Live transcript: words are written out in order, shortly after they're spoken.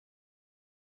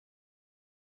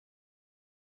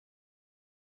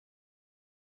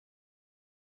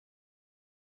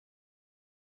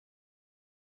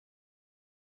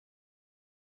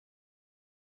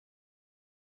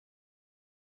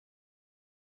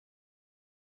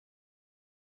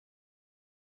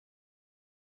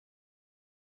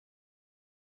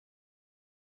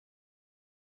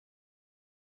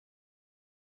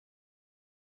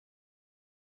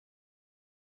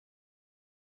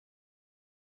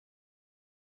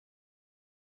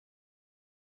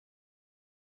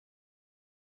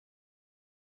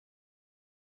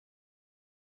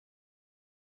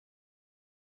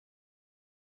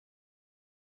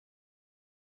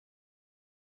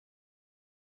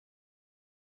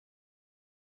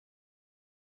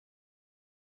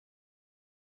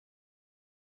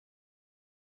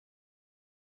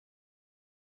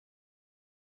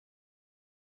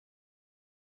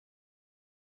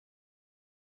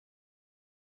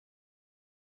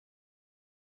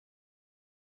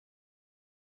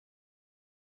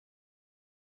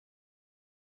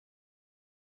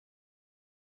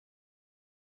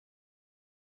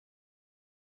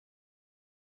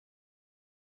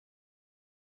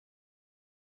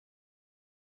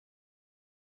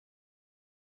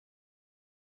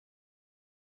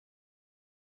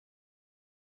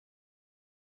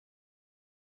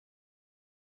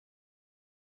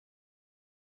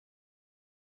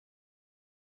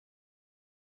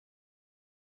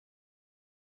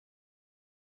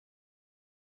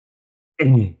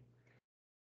Hello,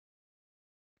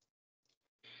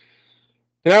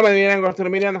 Miriam. Good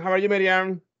afternoon, Miriam. How are you,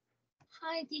 Miriam?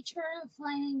 Hi, teacher.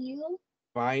 Finding you.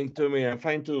 Fine too, Miriam.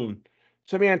 Fine too.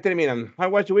 So, Miriam, tell me, Miriam, how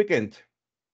was your weekend?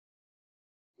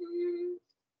 Mm,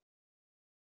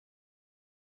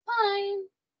 fine.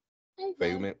 I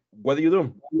Very good, good. man. What do you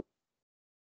do?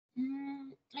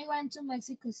 I went to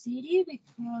Mexico City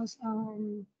because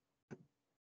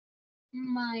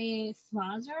my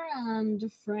father and a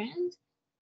friend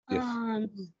Yes. um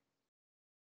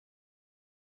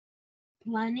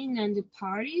planning and the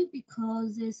party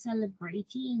because they're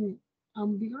celebrating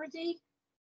birthday.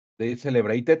 They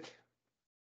celebrated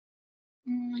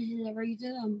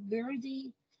Celebrated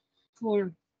birthday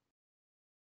for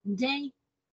day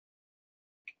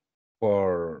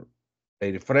for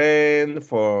their friend,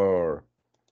 for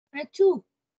two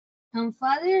and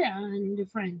father and the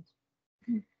friend.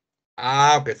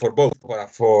 okay, for both,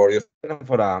 for your friend and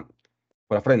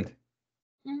for a friend.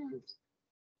 Mm,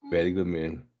 Very good, mm,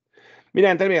 Miriam.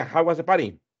 Miriam, tell me, how was the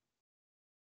party?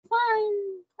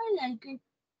 fine. I like it.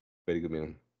 Very good,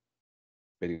 Miriam.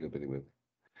 Very good, very good.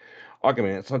 Okay,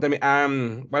 Miriam. So tell me,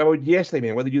 what about yesterday,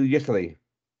 Miriam? What did you do yesterday?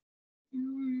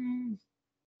 Mm,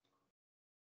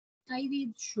 I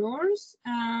did chores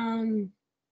and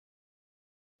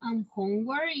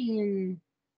homework in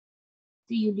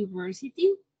the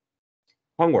university.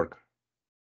 Homework.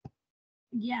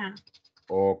 Yeah.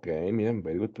 Okay, Miriam.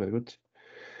 Very good, very good.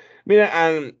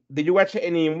 Mira, did you watch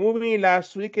any movie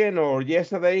last weekend or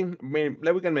yesterday?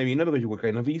 Last weekend maybe not because you were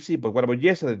kind of busy, but what about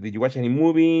yesterday? Did you watch any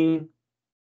movie?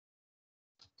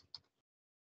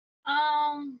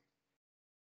 Um.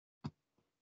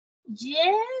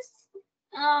 Yes.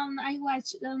 I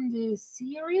watched the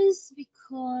series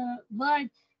because, but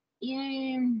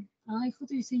ay, how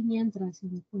do you say mientras? Se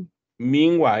me fue.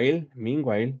 Meanwhile,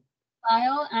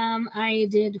 While I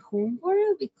did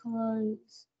homework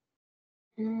because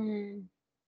um,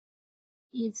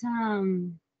 it's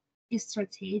a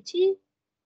strategy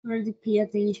where to pay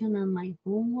attention on my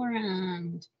homework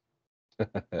and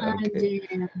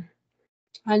okay.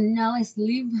 and now I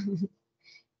sleep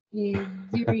during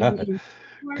in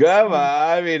work. Come So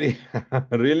on, Miri.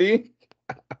 Really?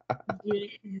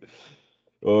 yeah.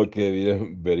 Okay,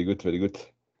 Mira. Very good, very good.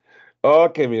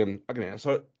 Okay, Mira. Okay, Mira.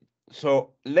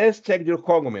 So let's check your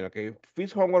homework, Mira. Okay,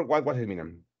 first homework. What was it, Mira?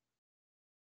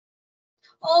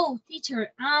 Oh,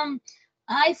 teacher,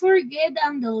 I forget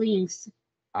the links.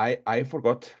 I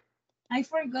forgot. I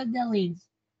forgot the links.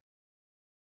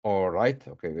 All right.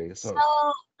 Okay, okay. So So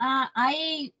uh,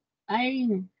 I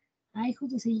I I how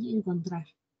to say encontrar.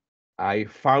 I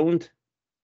found.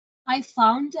 I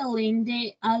found the link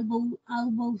they album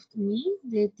me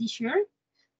the t-shirt,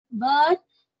 but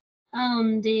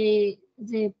the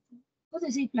what do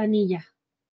you say planilla.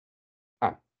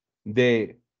 Ah,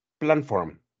 the plan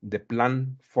form. The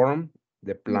plan form.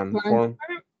 The The plan plan form.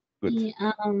 form. Good.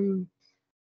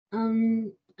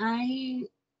 Um I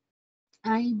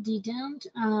didn't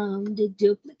the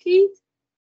duplicate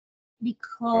Okay.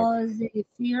 because the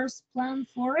first plan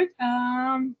for it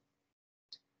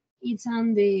it's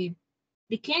on the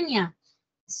Kenya.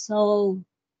 So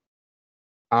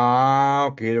Ah,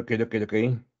 okay, okay, okay,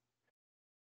 okay.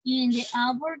 in the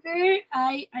hamburger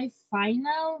I find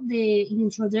out the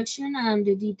introduction and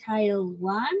the detail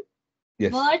one,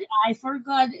 Yes, but I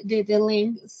forgot the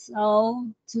link. So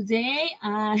today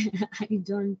I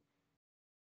don't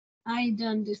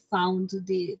found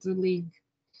the link.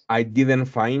 I didn't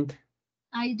find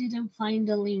I didn't find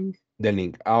the link. the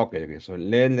link. Ah, okay, okay. So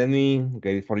let me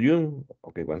get it for you.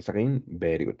 Okay, once again.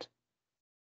 Very good.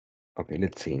 Okay,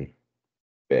 let's see.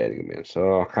 Very good. Man.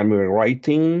 So handwriting.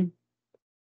 Writing.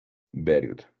 Very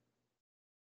good.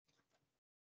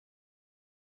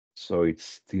 So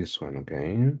it's this one,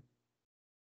 okay?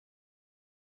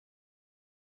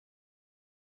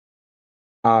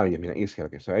 Ah, yeah, mira, it's here.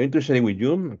 Okay, so I need to share it with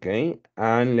you, okay?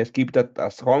 And let's keep that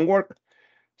as homework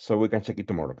so we can check it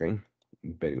tomorrow, okay?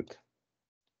 Very good.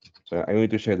 So I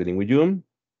need to share the link with you.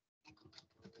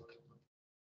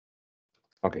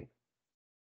 Okay.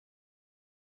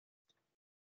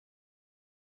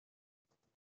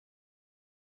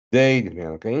 There it is,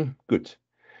 mira, okay? Good.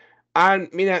 And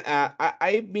mira,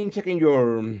 I've been checking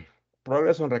your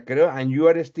progress on Recreo, and you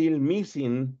are still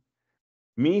missing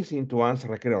to answer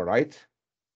Recreo, right?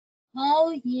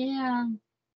 Oh yeah.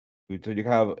 So you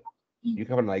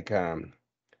have like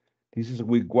this is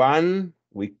week 1,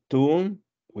 week 2,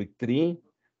 week 3,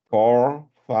 4,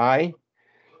 5,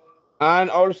 and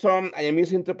also I am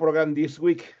missing the program this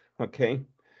week. Okay,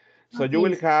 so you Okay.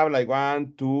 will have like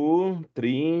 1, 2,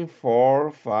 3,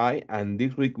 4, 5, and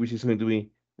this week which is going to be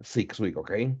 6 week.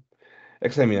 Okay,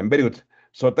 excellent, very good.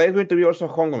 So that is going to be also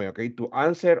homework, okay, to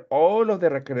answer all of the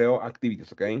recreo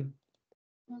activities, okay?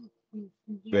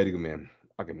 Very good, man.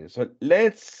 Okay, man. So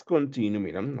let's continue,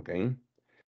 Miriam, okay?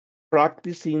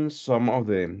 Practicing some of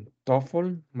the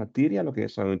TOEFL material, okay?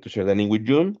 So I'm going to share the link with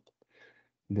you,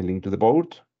 the link to the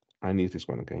board. I need this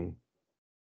one, okay?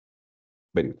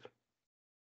 Very good.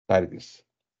 That it is.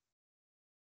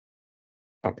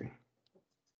 Okay.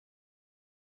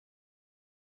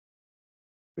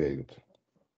 Very good.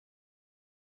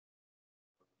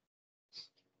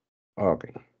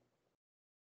 Okay.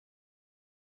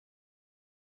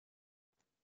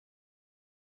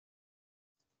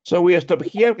 So we stop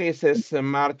here, okay? It says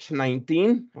March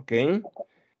 19, okay?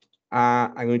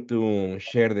 I'm going to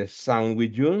share the sound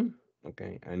with you,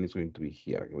 okay? And it's going to be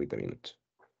here. Wait a minute.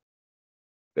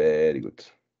 Very good.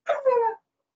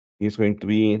 It's going to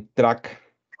be track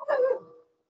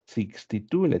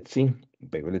 62. Let's see.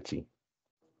 Baby, let's see.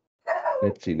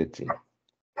 Let's see. Let's see.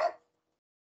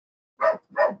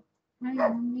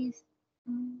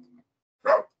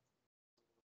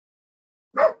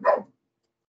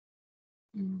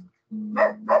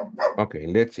 Okay,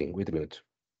 let's see. Wait a minute.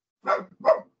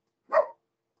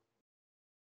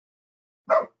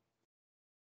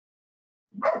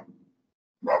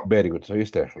 Very good. So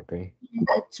it's there, okay?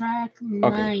 The track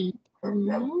Okay.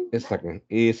 9. Exactly.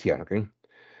 It's here, okay?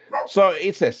 So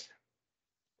it says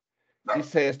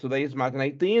today is March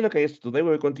 19. Okay, so today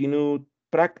we will continue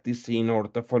practicing our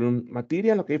TOEFL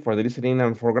material, okay, for the listening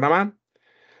and for grammar.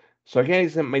 So here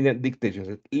is my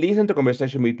dictation. Listen to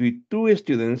conversation between two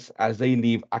students as they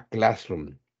leave a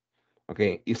classroom.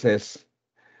 Okay, it says,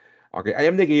 okay, I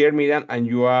am the girl, Miriam, and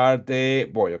you are the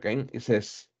boy, okay? It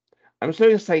says, I'm so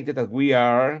excited that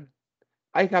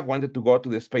I have wanted to go to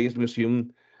the Space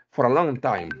Museum for a long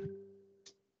time.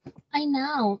 I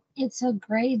know. It's so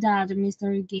great that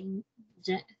Mr.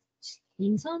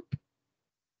 Hinson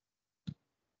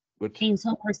Good.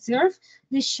 reserved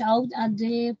the show at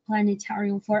the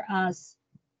planetarium for us.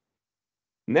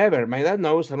 Never. My dad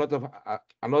knows a lot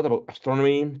about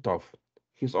astronomy stuff.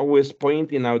 He's always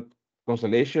pointing out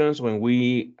constellations when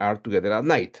we are together at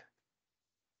night.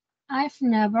 I've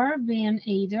never been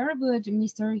either, but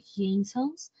Mr.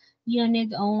 Hinson's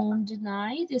unit on the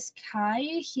night sky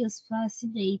is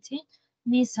fascinating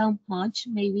me so much.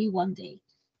 Maybe one day.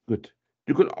 Good.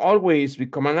 You could always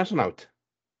become an astronaut.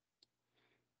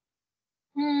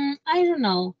 I don't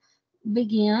know.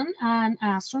 Being an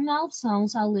astronaut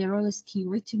sounds a little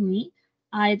scary to me.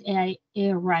 I'd a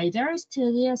writer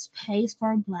study space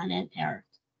for planet Earth.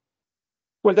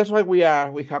 Well, that's why we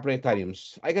have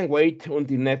planetariums. I can wait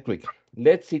until next week.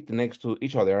 Let's sit next to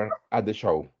each other at the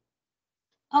show.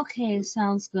 Okay,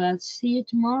 sounds good. See you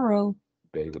tomorrow.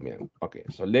 Very good, man. Okay,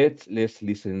 so let's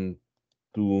listen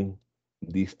to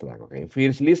this track. Okay,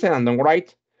 first listen and don't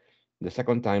write. The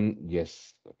second time,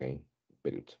 yes. Okay,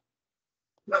 very good.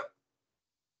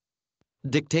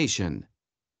 Dictation.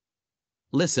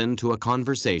 Listen to a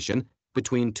conversation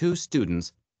between two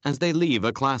students as they leave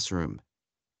a classroom.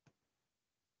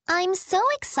 I'm so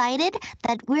excited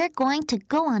that we're going to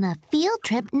go on a field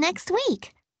trip next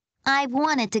week. I've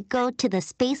wanted to go to the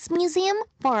Space Museum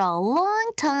for a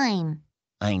long time.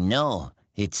 I know.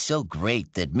 It's so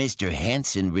great that Mr.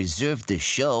 Hanson reserved the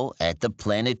show at the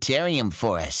planetarium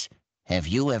for us. Have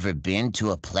you ever been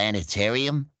to a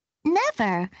planetarium?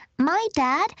 Never. My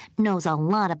dad knows a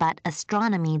lot about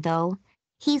astronomy, though.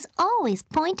 He's always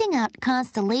pointing out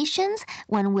constellations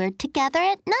when we're together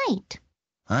at night.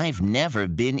 I've never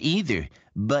been either,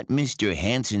 but Mr.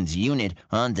 Hanson's unit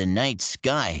on the night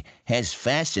sky has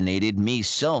fascinated me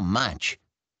so much.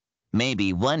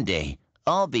 Maybe one day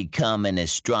I'll become an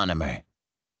astronomer.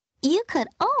 You could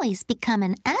always become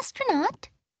an astronaut.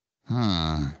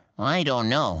 I don't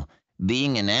know.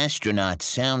 Being an astronaut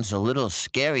sounds a little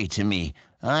scary to me.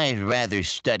 I'd rather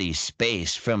study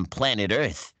space from planet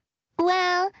Earth.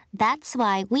 Well, that's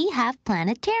why we have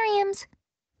planetariums.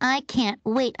 I can't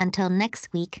wait until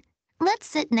next week. Let's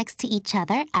sit next to each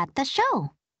other at the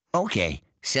show. Okay,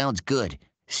 sounds good.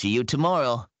 See you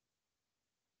tomorrow.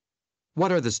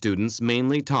 What are the students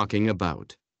mainly talking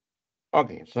about?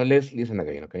 Okay, so let's listen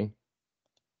again. Okay.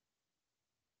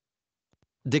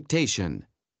 Dictation.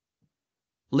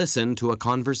 Listen to a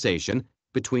conversation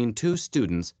between two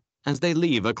students as they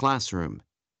leave a classroom.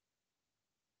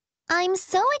 I'm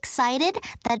so excited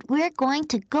that we're going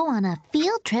to go on a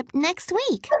field trip next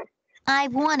week.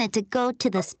 I've wanted to go to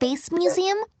the Space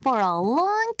Museum for a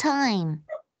long time.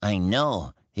 I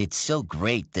know. It's so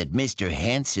great that Mr.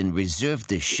 Hanson reserved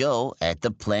the show at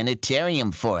the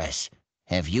planetarium for us.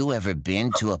 Have you ever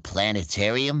been to a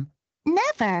planetarium?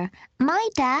 Never. My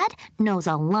dad knows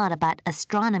a lot about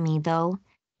astronomy, though.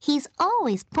 He's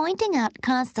always pointing out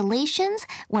constellations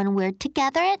when we're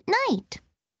together at night.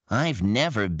 I've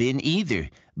never been either,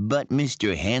 but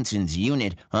Mr. Hansen's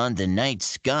unit on the night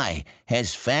sky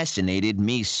has fascinated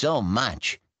me so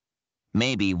much.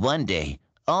 Maybe one day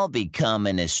I'll become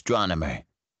an astronomer.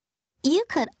 You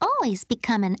could always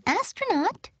become an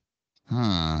astronaut.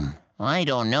 I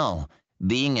don't know.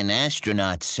 Being an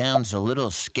astronaut sounds a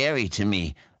little scary to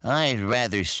me. I'd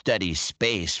rather study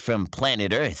space from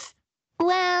planet Earth.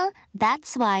 Well,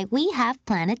 that's why we have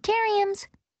planetariums.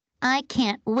 I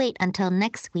can't wait until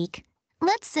next week.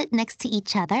 Let's sit next to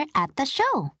each other at the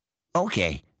show.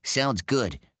 Okay, sounds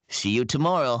good. See you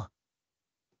tomorrow.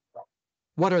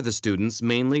 What are the students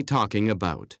mainly talking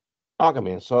about? Okay,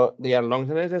 man. So they are long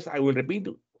sentences. I will repeat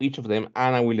each of them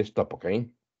and I will stop, okay?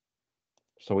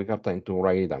 So we have time to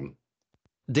write it down.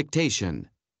 Dictation.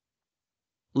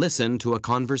 Listen to a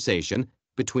conversation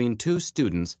between two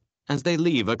students as they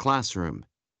leave a classroom.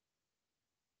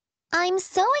 I'm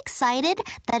so excited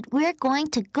that we're going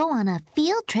to go on a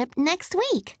field trip next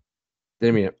week.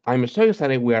 Termina. I'm so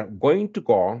excited we are going to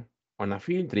go on a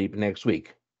field trip next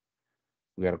week.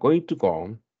 We are going to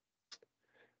go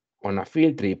on a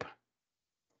field trip.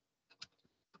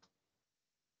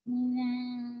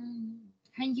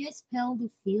 Can you spell the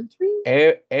field trip?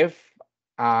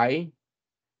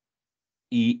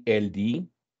 Field,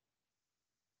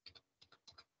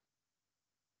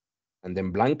 and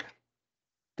then blank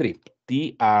trip,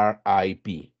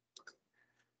 TRIP.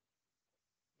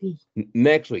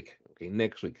 Next week. Okay,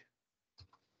 next week.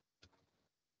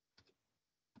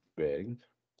 Very good.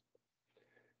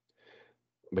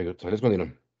 Very good. So let's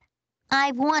continue.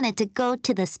 I've wanted to go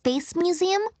to the Space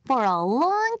Museum for a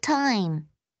long time.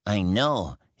 I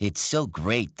know. It's so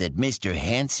great that Mr.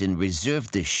 Hansen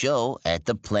reserved the show at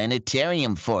the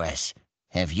planetarium for us.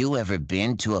 Have you ever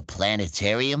been to a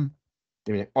planetarium?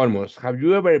 Termina. Almost. Have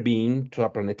you ever been to a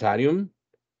planetarium?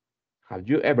 Have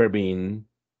you ever been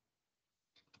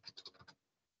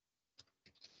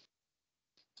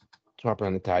to a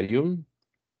planetarium?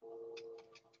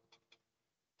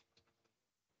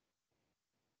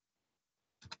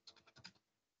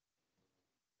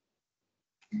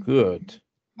 Good.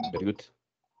 Very good.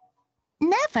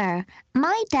 Never.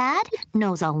 My dad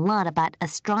knows a lot about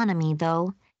astronomy,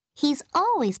 though. He's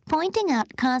always pointing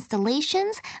out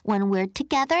constellations when we're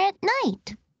together at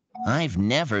night. I've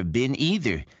never been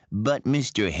either, but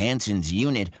Mr. Hansen's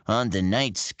unit on the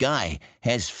night sky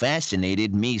has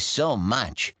fascinated me so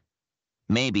much.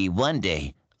 Maybe one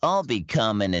day I'll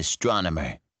become an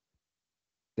astronomer.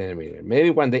 Termina.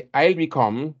 Maybe one day I'll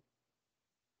become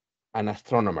an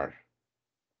astronomer.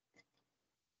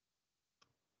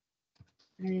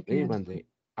 Maybe one day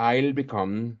I'll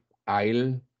become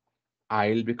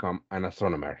an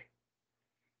astronomer.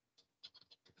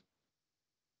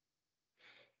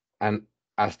 An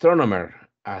astronomer.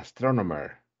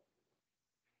 Astronomer.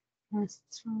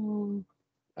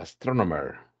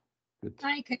 Good.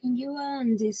 I can you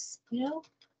on this spell?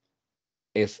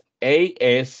 It's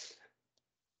ASTR,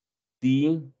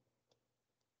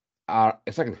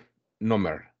 exactly,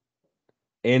 number.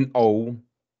 NO,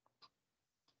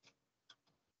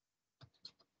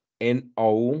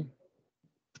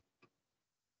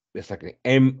 exactly,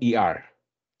 MER.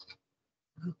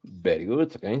 Very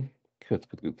good, okay. Good,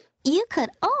 good, good. You could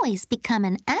always become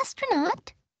an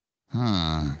astronaut.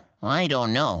 I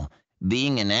don't know.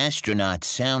 Being an astronaut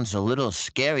sounds a little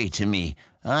scary to me.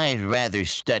 I'd rather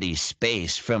study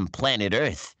space from planet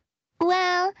Earth.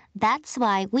 Well, that's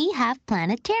why we have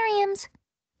planetariums.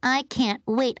 I can't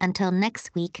wait until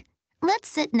next week. Let's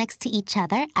sit next to each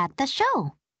other at the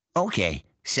show. Okay,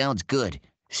 sounds good.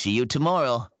 See you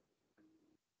tomorrow.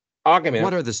 Okay, man.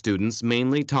 What are the students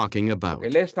mainly talking about? Okay,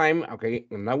 last time, okay,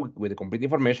 now with the complete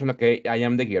information, okay, I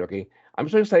am the girl, okay. I'm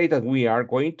so excited that we are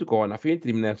going to go on a field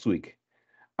trip next week.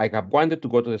 I have wanted to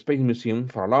go to the Space Museum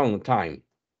for a long time.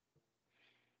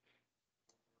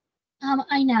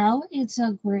 I know it's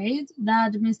so great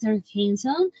that Mr.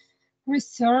 Kinson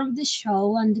reserved the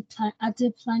show and at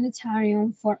the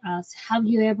planetarium for us. Have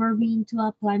you ever been to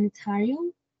a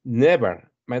planetarium? Never.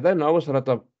 My dad knows a lot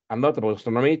about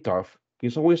astronomy stuff.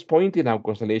 He's always pointing out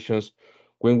constellations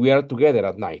when we are together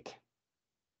at night.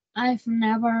 I've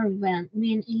never been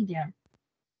either.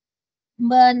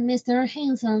 But Mr.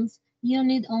 Hanson's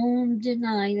unit on the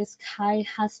night sky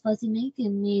has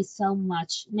fascinated me so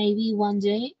much. Maybe one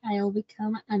day I'll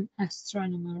become an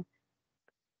astronomer.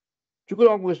 You could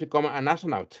always become an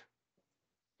astronaut.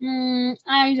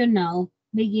 I don't know.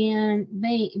 Begin. No,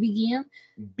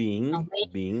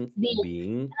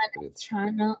 Being,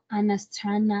 an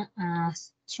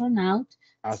astronaut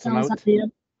sounds a astronaut.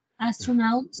 little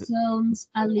Astronaut sounds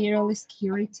a little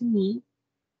scary to me.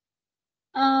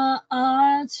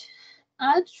 At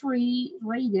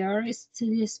radar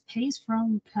study space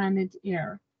from planet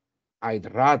Earth.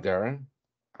 I'd rather,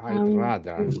 I'd Um,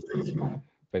 rather.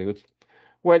 Very good.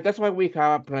 Well, that's why we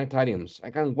have planetariums.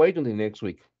 I can't wait until next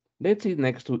week. Let's sit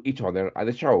next to each other at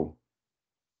the show.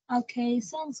 okay,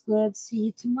 sounds good. See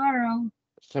you tomorrow.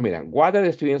 So, mira, what are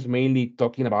the students mainly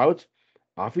talking about?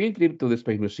 A field trip to the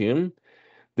Space Museum,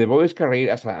 the boy's career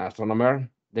as an astronomer,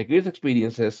 the girl's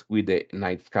experiences with the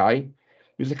night sky,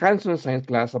 with a hands-on science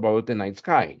class about the night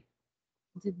sky.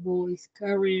 The boy's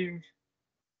career.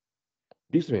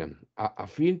 This one, a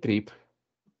field trip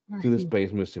I to the think.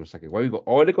 Space Museum. Okay, where we go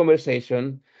all the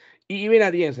conversation, even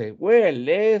at the end say, well,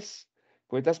 let's.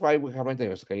 Well, that's why we have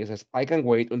interviews. Okay, it says, I can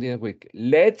wait until next week.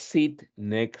 Let's sit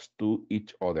next to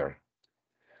each other.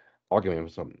 Okay,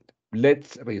 so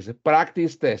let's read the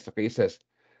practice test. Okay, it says,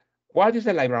 what is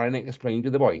the librarian explaining to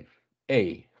the boy?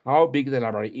 A, how big the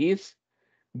library is.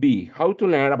 B, how to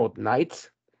learn about nights.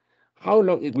 How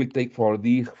long it will take for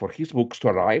his books to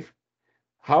arrive.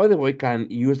 How the boy can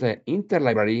use the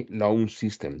interlibrary loan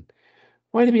system.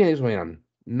 Why the is going on?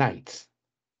 Nights.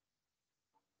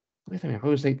 Wait a minute, how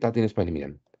do you say that in Spanish,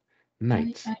 Miriam?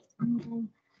 Nights. I don't know.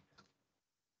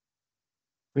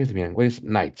 Wait a minute, what is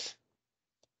nights?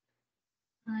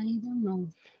 I don't know.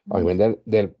 Okay,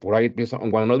 when por ahí empieza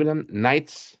on one another, Miriam.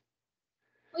 Nights.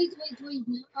 Wait.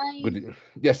 I Good.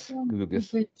 Yes, don't good, know,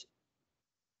 yes. but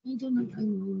I don't know. I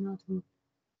know not.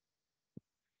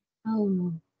 Oh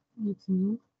no. It's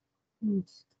not.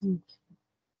 It's not.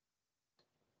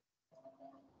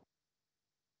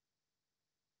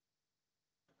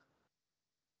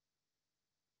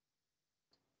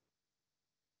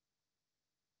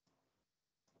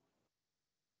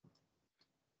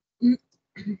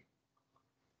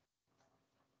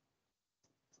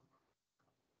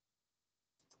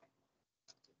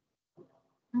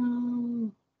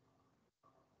 Um,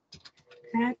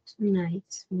 cat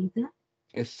night. Mira.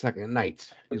 Exactly,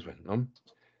 nights. This one, no?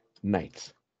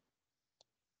 Nights.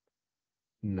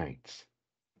 Nights.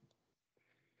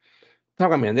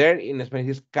 También there in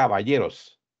Spanish is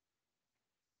caballeros.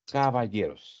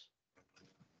 Caballeros.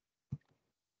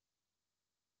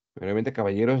 Obviamente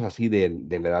caballeros así de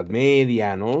la Edad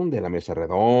Media, ¿no? De la mesa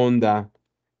redonda.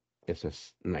 Eso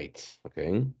es knights, ¿ok?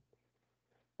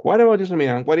 What about this one,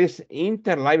 Miriam? What is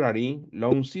interlibrary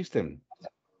loan system?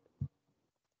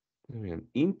 Bien,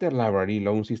 interlibrary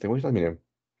loan system. What is that, Miriam?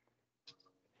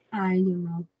 I don't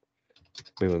know.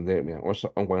 Pero mira,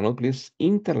 also on one note, please.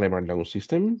 Interlibrary loan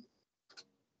system.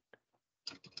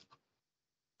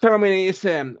 So, mira, es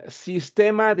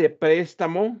sistema de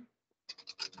préstamo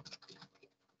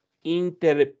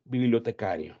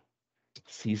interbibliotecario.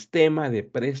 Sistema de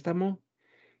préstamo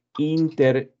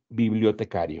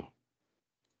interbibliotecario.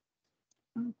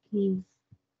 Okay.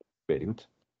 Very good.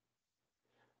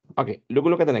 Okay,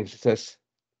 look at the next. It says,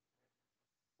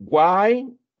 why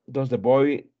does the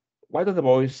boy what does the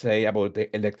boy say about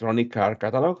the electronic car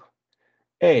catalog?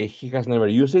 A, he has never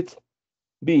used it.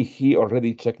 B, he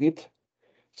already checked it.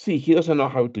 C, he doesn't know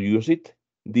how to use it.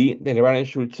 D, the librarian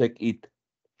should check it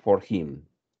for him.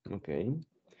 Okay.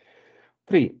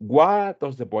 3, what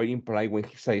does the boy imply when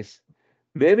he says,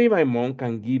 maybe my mom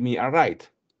can give me a ride?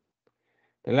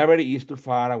 The library is too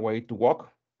far away to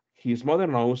walk. His mother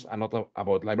knows a lot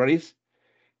about libraries.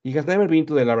 He has never been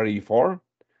to the library before,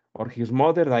 or his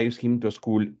mother drives him to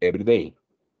school every day.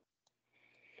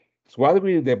 So what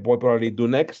will the boy probably do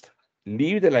next?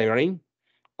 Leave the library,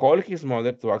 call his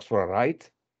mother to ask for a ride,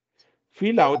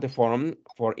 fill out the form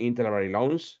for interlibrary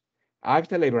loans, ask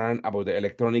the librarian about the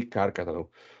electronic car catalog.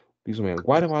 This one,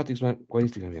 what about this one? What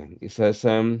is this one? It says,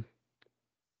 this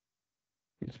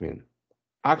one,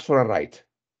 ask for a ride.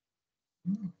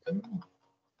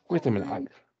 Wait a minute,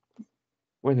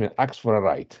 wait a minute, ask for a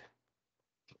ride.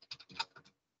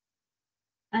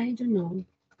 I don't know.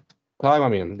 Cada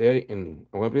bien, en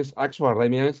please, ask for a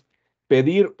ride means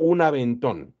pedir un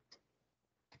aventón.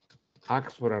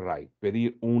 Ask for a ride,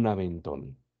 pedir un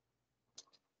aventón.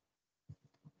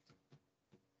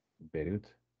 Very good.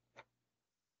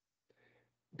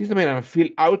 This también, fill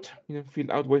out.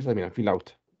 Fill out, what is that? Mira, fill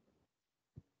out.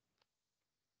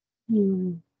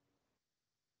 Hmm.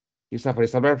 It's a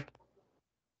phrasal verb.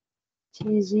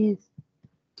 Yes.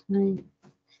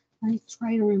 I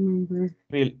try to remember.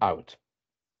 Fill out.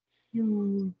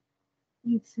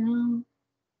 It's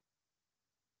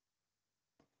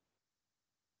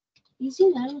es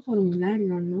llenar el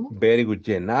formulario, ¿no? Very good.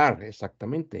 Llenar,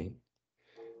 exactamente.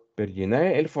 Pero llenar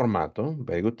el formato.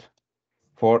 Very good.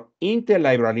 For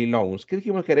interlibrary loans. ¿Qué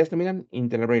dijimos que era esto, Miriam?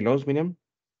 Interlibrary loans, Miriam.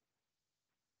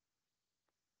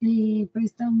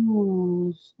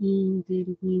 Préstamos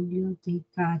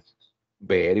interbibliotecarios.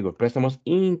 Very good. Préstamos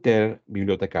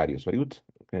interbibliotecarios. Very good.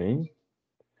 Okay.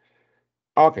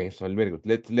 Okay, so very good.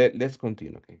 Let's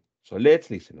continue. Okay. So let's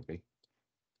listen. Okay.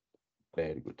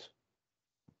 Very good.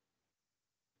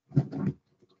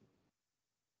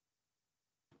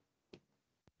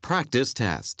 Practice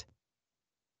test.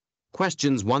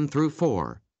 Questions 1 through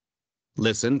 4.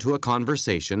 Listen to a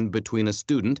conversation between a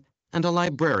student and a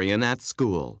librarian at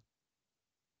school.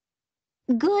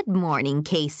 Good morning,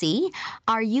 Casey.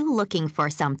 Are you looking for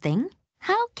something?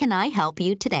 How can I help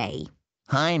you today?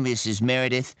 Hi, Mrs.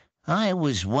 Meredith. I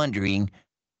was wondering,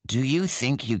 do you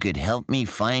think you could help me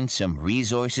find some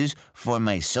resources for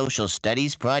my social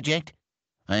studies project?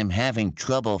 I'm having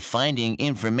trouble finding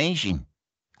information.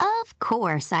 Of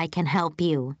course I can help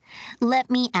you. Let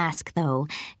me ask, though,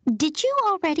 did you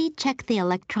already check the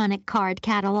electronic card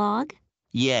catalog?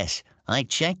 Yes, I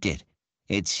checked it.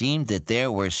 It seemed that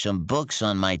there were some books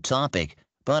on my topic,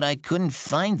 but I couldn't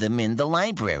find them in the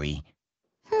library.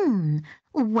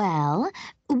 Well,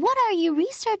 what are you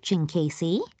researching,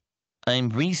 Casey? I'm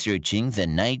researching the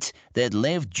knights that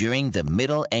lived during the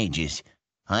Middle Ages.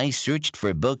 I searched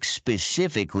for books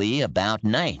specifically about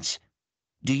knights.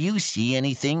 Do you see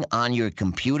anything on your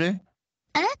computer?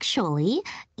 Actually,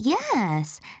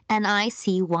 yes, and I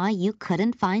see why you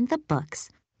couldn't find the books.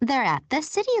 They're at the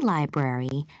city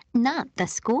library, not the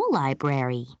school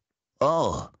library.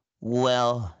 Oh,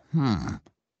 well,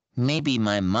 maybe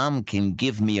my mom can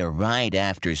give me a ride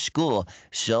after school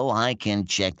so I can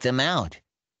check them out.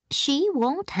 She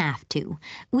won't have to.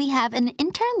 We have an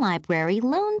interlibrary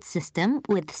loan system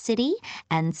with city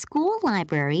and school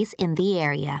libraries in the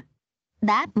area.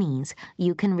 That means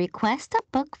you can request a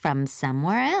book from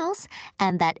somewhere else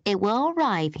and that it will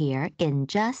arrive here in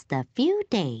just a few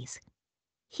days.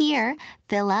 Here,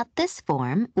 fill out this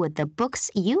form with the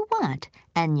books you want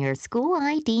and your school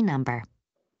ID number.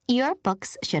 Your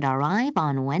books should arrive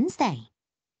on Wednesday.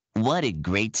 What a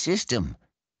great system.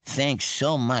 Thanks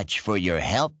so much for your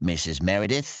help, Mrs.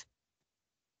 Meredith.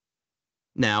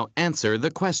 Now answer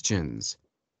the questions.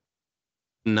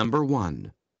 Number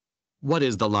 1. What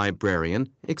is the librarian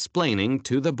explaining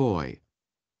to the boy?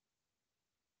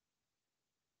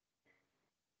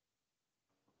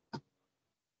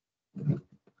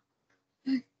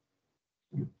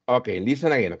 Okay,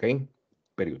 listen again. Okay.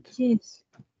 Very good. Yes.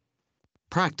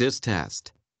 Practice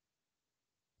test.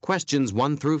 Questions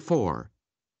 1 through 4.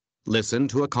 Listen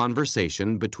to a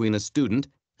conversation between a student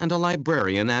and a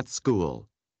librarian at school.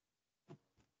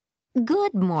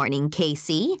 Good morning,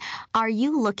 Casey. Are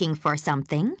you looking for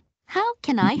something? How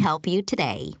can I help you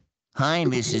today? Hi,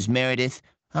 Mrs. Meredith.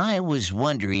 I was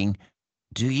wondering,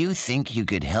 do you think you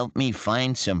could help me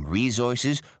find some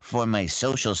resources for my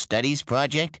social studies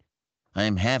project?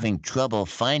 I'm having trouble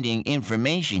finding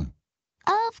information.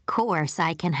 Of course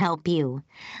I can help you.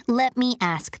 Let me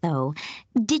ask, though,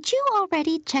 did you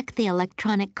already check the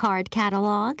electronic card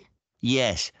catalog?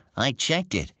 Yes, I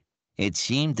checked it. It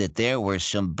seemed that there were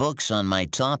some books on my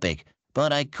topic,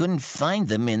 but I couldn't find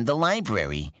them in the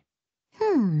library.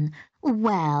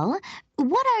 Well,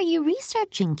 what are you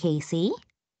researching, Casey?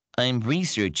 I'm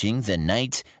researching the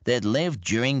knights that lived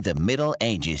during the Middle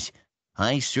Ages.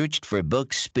 I searched for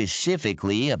books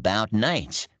specifically about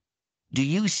knights. Do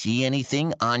you see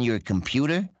anything on your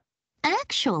computer?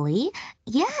 Actually,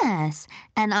 yes,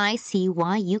 and I see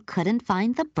why you couldn't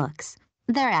find the books.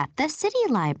 They're at the city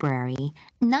library,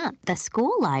 not the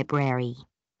school library.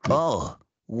 Oh,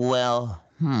 well,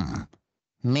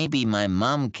 maybe my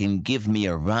mom can give me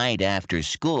a ride after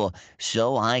school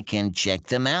so I can check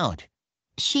them out.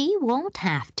 She won't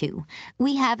have to.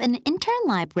 We have an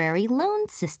interlibrary loan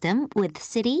system with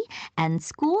city and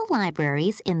school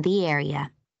libraries in the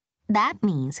area. That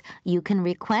means you can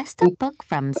request a book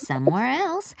from somewhere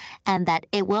else and that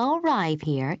it will arrive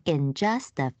here in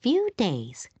just a few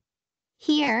days.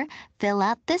 Here, fill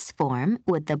out this form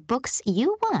with the books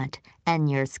you want and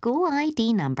your school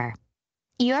ID number.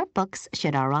 Your books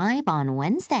should arrive on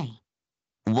Wednesday.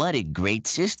 What a great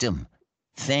system.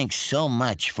 Thanks so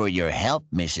much for your help,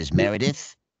 Mrs.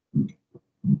 Meredith.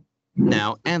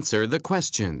 Now answer the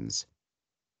questions.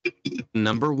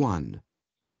 Number 1.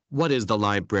 What is the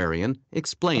librarian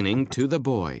explaining to the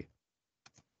boy?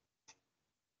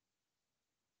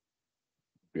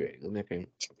 Great. Okay.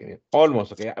 Okay.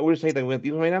 Almost. Okay. I will say that with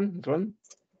this one, madam. This one.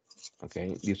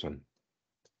 Okay. This one.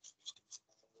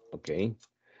 Okay.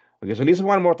 Okay. So listen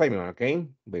one more time. Okay.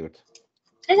 Very good.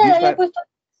 Esa la This había time. puesto.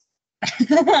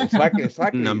 Exactly.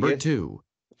 Exactly. Number Yes. 2.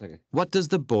 Okay. What does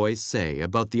the boy say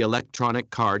about the electronic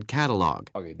card catalog?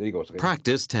 Okay. There you go. Okay.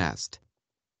 Practice test.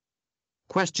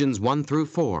 Questions 1 through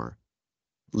 4.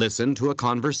 Listen to a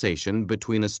conversation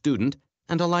between a student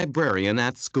and a librarian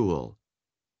at school.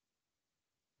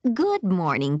 Good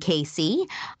morning, Casey.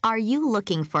 Are you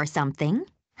looking for something?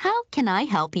 How can I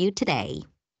help you today?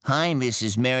 Hi,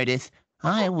 Mrs. Meredith.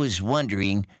 I was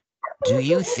wondering, do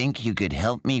you think you could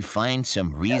help me find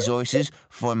some resources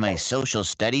for my social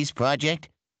studies project?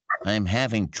 I'm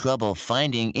having trouble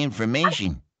finding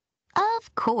information.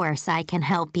 Of course I can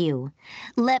help you.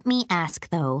 Let me ask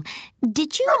though,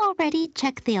 did you already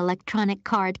check the electronic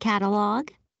card catalog?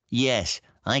 Yes,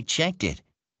 I checked it.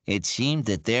 It seemed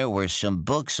that there were some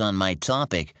books on my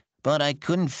topic, but I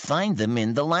couldn't find them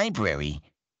in the library.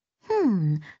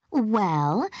 Hmm,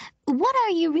 well, what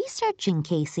are you researching,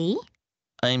 Casey?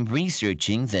 I'm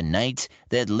researching the knights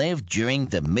that lived during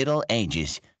the Middle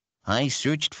Ages. I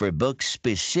searched for books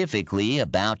specifically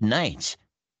about knights.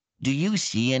 Do you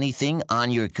see anything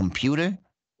on your computer?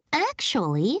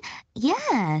 Actually,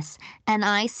 yes, and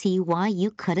I see why you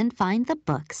couldn't find the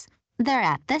books. They're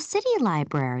at the city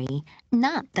library,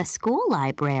 not the school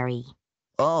library.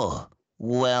 Oh,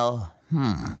 well,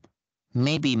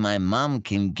 maybe my mom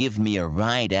can give me a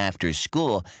ride after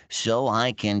school so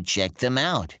I can check them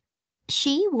out.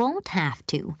 She won't have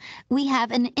to. We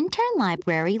have an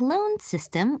interlibrary loan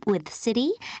system with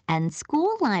city and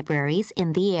school libraries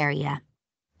in the area.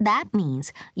 That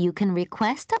means you can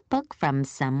request a book from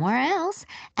somewhere else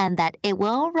and that it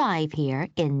will arrive here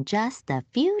in just a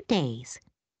few days.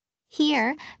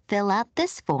 Here, fill out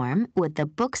this form with the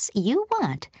books you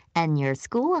want and your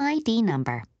school ID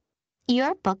number.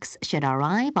 Your books should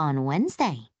arrive on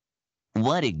Wednesday.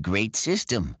 What a great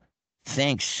system.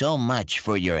 Thanks so much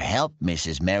for your help,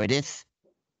 Mrs. Meredith.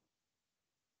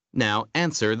 Now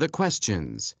answer the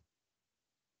questions.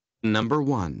 Number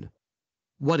 1.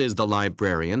 What is the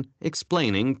librarian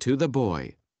explaining to the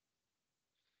boy?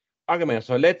 Okay, man,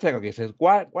 so let's check. Okay, it says,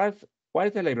 what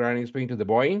is the librarian explaining to the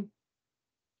boy?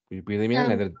 Could you please me Um,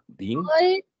 letter D?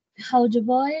 how the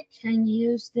boy can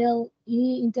use the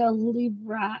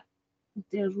interlibrary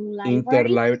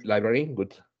Library.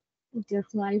 Good.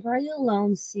 interlibrary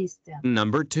loan system.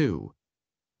 Number 2.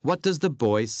 What does the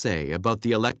boy say about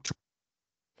the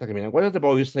Okay, man, what does the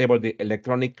boy say about the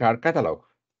electronic card catalog?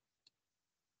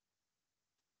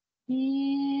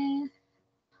 Eh,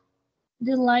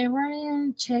 the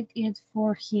librarian checked it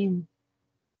for him.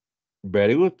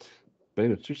 Very good. Very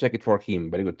good. So check it for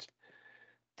him. Very good.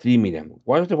 3 million.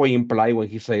 What does the boy imply when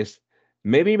he says,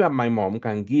 maybe my mom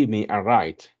can give me a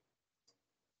ride?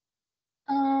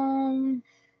 Um,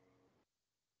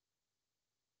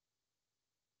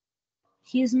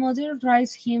 his mother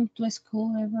drives him to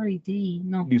school every day.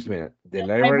 No, This minute. The the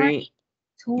library library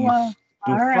too is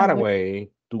too far far away.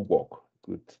 away to walk.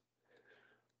 Good.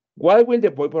 What will the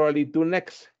boy probably do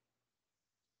next?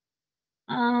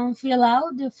 Fill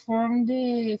out the form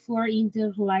for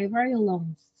interlibrary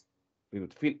loans. We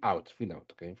would fill out,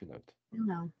 okay, fill out.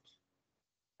 Fill out.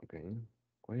 Okay.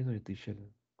 Why is the teacher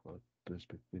got to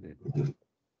speak with it?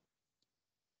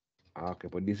 Okay,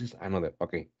 but this is another.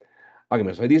 Okay.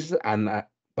 Okay, so this is an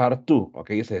part two.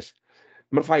 Okay, it says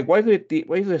number 5. Why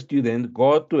does the student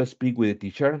go to speak with the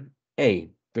teacher? A.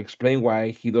 To explain why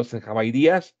he doesn't have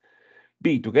ideas.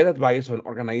 B. To get advice on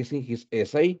organizing his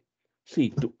essay.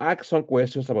 C. To ask some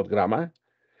questions about grammar.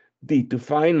 D. To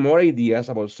find more ideas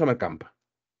about summer camp.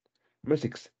 Number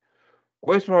 6.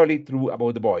 What is probably true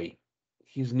about the boy?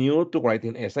 He's new to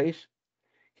writing essays.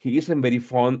 He isn't very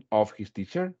fond of his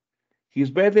teacher.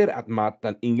 He's better at math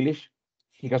than English.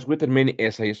 He has written many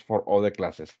essays for other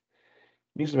classes.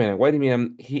 Mrs. Mena, what do you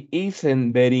mean? He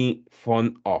isn't very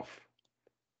fond of.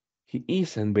 He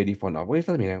isn't very fond of. What is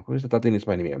that mean? What is that in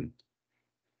Spanish mean?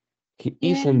 He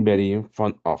isn't And very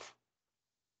fond of.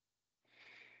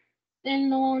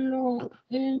 no, no,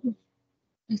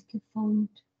 es que font.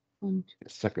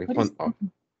 Exactly, What fond is of.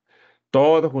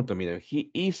 Todo junto, miren. He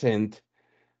isn't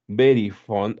very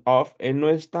fond of. Él no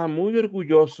está muy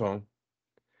orgulloso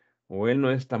o él no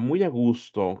está muy a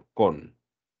gusto con.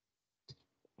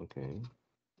 Okay.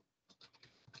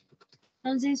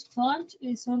 Entonces, font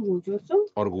es orgulloso.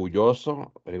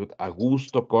 Orgulloso, very good. A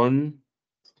gusto con.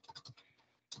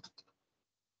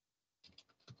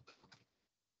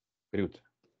 Very good.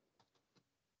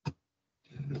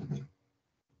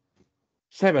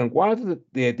 7. What does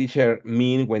the teacher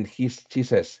mean when she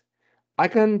says, I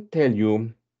can tell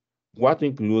you what to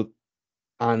include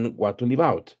and what to leave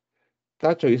out?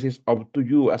 That choice is up to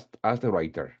you as the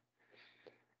writer.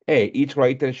 A. Each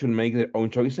writer should make their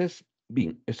own choices.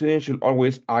 B. Students should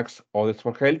always ask others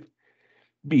for help.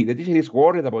 B. The teacher is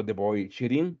worried about the boy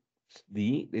cheating.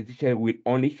 D. The teacher will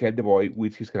only help the boy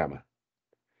with his grammar.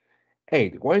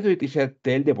 8. Why does the teacher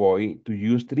tell the boy to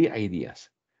use 3 ideas?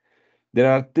 There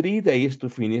are 3 days to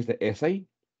finish the essay.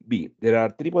 B. There are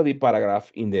 3 body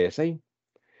paragraphs in the essay.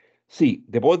 C.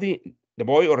 The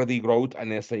boy already wrote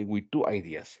an essay with 2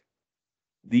 ideas.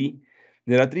 D.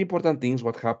 There are 3 important things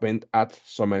what happened at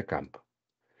summer camp.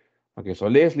 Okay, so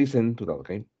let's listen to that,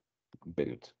 okay?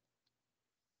 Very good.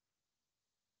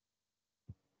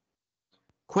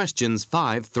 Questions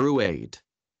 5 through 8.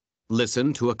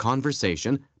 Listen to a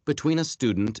conversation between a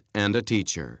student and a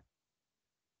teacher.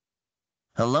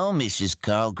 Hello, Mrs.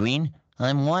 Carl Green.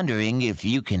 I'm wondering if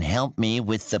you can help me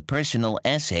with the personal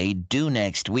essay due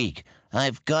next week.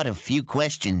 I've got a few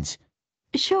questions.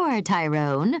 Sure,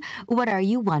 Tyrone. What are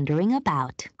you wondering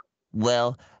about?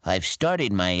 Well, I've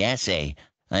started my essay.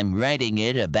 I'm writing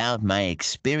it about my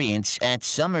experience at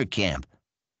summer camp.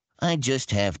 I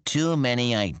just have too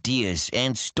many ideas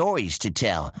and stories to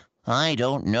tell. I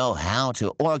don't know how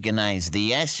to organize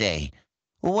the essay.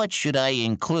 What should I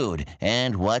include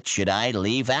and what should I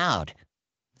leave out?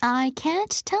 I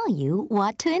can't tell you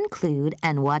what to include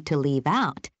and what to leave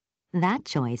out. That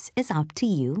choice is up to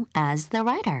you as the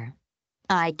writer.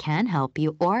 I can help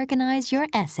you organize your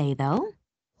essay, though.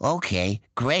 Okay,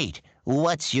 great.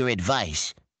 What's your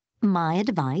advice? My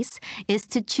advice is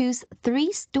to choose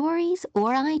 3 stories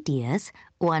or ideas,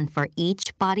 one for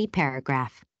each body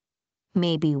paragraph.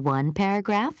 Maybe one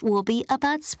paragraph will be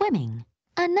about swimming,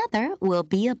 another will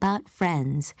be about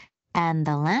friends, and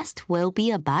the last will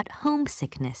be about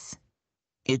homesickness.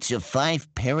 It's a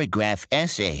 5 paragraph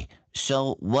essay.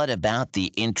 So what about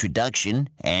the introduction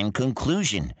and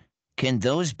conclusion? Can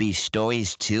those be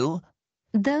stories too?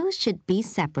 Those should be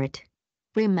separate.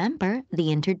 Remember, the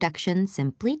introduction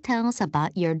simply tells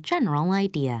about your general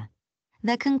idea.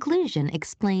 The conclusion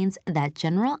explains that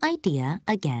general idea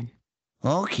again.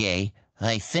 Okay,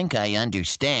 I think I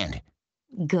understand.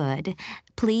 Good.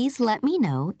 Please let me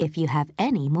know if you have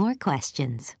any more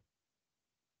questions.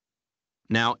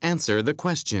 Now answer the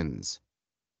questions.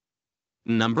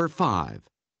 Number 5.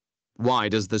 Why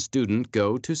does the student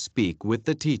go to speak with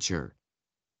the teacher?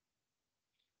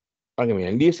 Okay,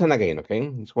 miren, listen again, okay?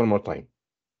 It's one more time.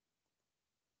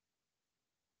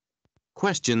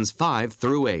 Questions 5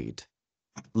 through 8.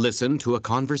 Listen to a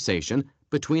conversation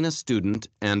between a student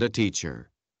and a teacher.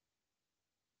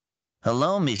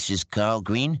 Hello, Mrs. Carl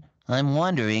Green. I'm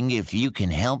wondering if you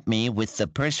can help me with the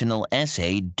personal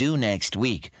essay due next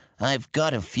week. I've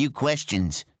got a few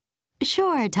questions.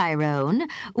 Sure, Tyrone.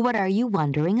 What are you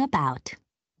wondering about?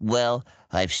 Well,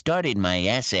 I've started my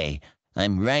essay.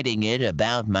 I'm writing it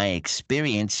about my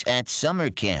experience at summer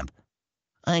camp.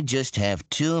 I just have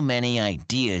too many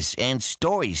ideas and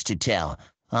stories to tell.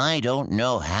 I don't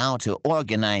know how to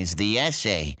organize the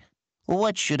essay.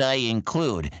 What should I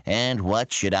include and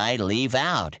what should I leave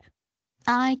out?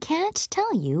 I can't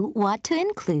tell you what to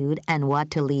include and what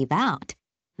to leave out.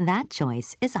 That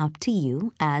choice is up to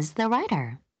you as the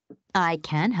writer. I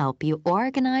can help you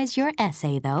organize your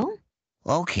essay, though.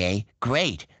 Okay,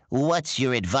 great. What's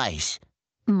your advice?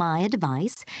 My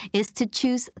advice is to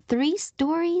choose 3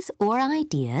 stories or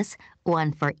ideas,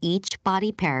 one for each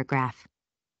body paragraph.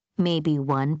 Maybe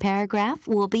one paragraph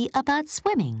will be about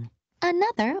swimming,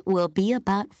 another will be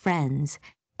about friends,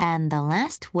 and the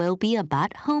last will be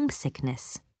about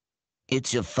homesickness.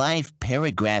 It's a 5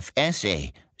 paragraph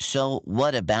essay. So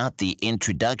what about the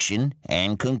introduction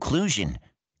and conclusion?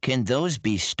 Can those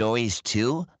be stories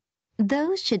too?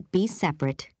 Those should be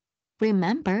separate.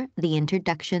 Remember, the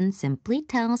introduction simply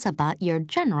tells about your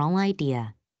general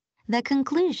idea. The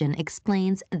conclusion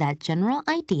explains that general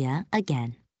idea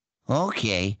again.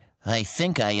 Okay, I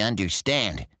think I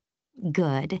understand.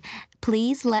 Good.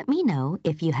 Please let me know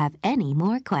if you have any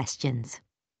more questions.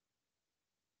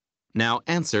 Now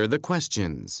answer the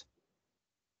questions.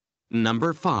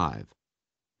 Number 5.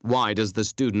 Why does the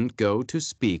student go to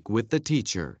speak with the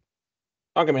teacher?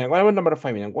 Okay, miren, what about number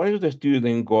 5? Miren, why does the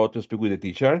student go to speak with the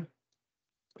teacher?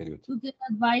 Very good. To get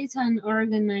advice on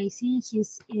organizing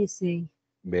his essay.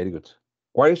 Very good.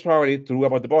 What is probably true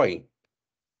about the boy?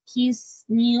 He's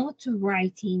new to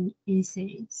writing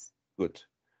essays. Good.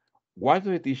 What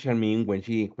does the teacher mean when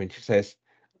she says,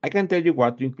 I can tell you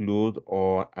what to include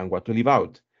or and what to leave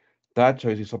out? That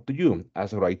choice is up to you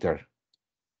as a writer.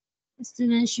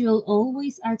 Students should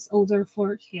always ask others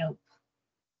for help.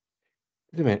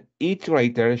 Listen, each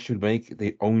writer should make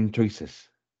their own choices.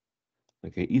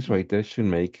 Okay, each writer should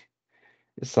make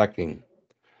exactly.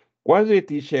 What does the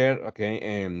teacher,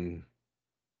 okay,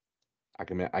 I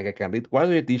can read. What does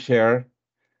the teacher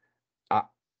uh,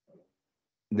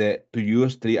 to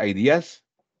use 3 ideas?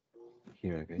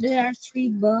 Here, okay. There are 3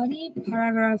 body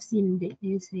paragraphs in the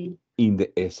essay. In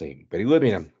the essay. Very good,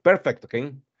 Miriam. Perfect,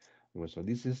 okay? Well, so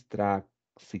this is track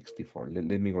 64.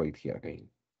 Let me write here, okay?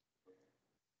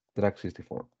 Track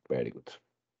 64. Very good.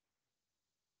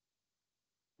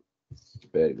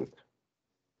 Very good.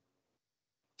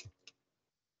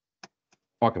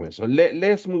 Okay, so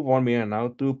let's move on here now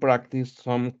to practice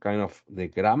some kind of the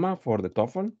grammar for the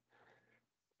TOEFL.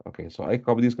 Okay, so I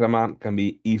hope this grammar can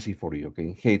be easy for you,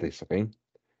 okay? Here it is, okay?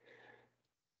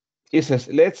 It says,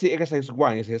 let's see exercise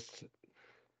 1. It says,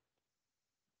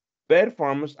 verb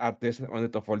forms are tested on the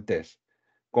TOEFL test.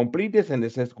 Complete the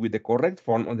sentences with the correct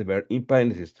form of the verb in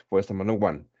parentheses. For example,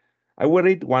 1. I will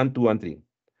read 1, 2, and 3.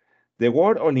 The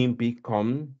word Olympic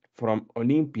comes from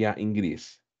Olympia in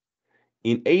Greece.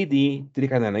 In AD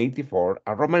 384,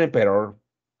 a Roman emperor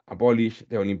abolished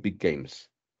the Olympic Games.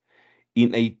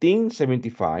 In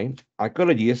 1875,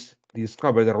 archaeologists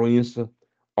discovered the ruins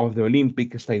of the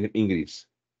Olympic Stadium in Greece.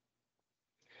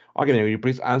 Okay, may you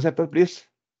please answer that, please?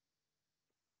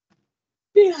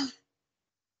 Yeah.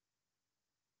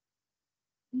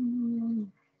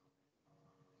 Mm,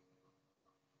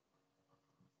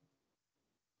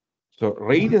 So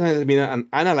read it and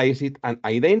analyze it and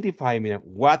identify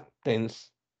what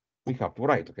tense we have to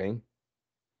write, okay?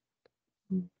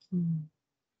 okay.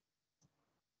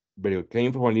 Very good.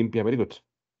 Came from Olympia, very good.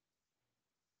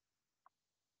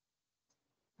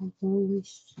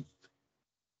 Abolish.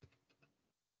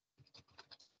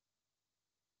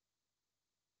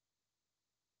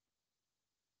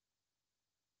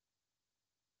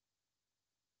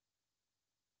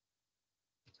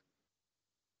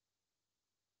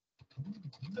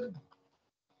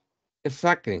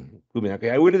 Exactly. Good, okay,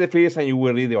 I will read the first and you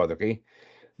will read the other, okay?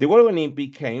 The word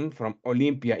Olympic came from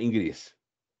Olympia in Greece.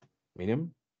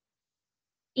 Miriam?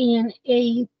 In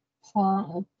a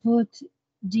put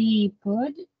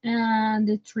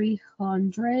and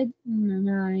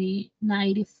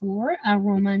 394, a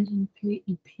Roman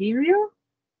imperial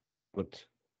Good.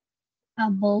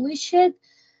 abolished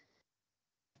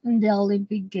the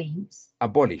Olympic Games.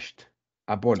 Abolished.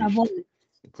 Abolished. Abolished.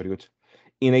 Very good.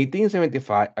 In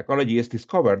 1875, archaeologists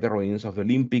discovered the ruins of the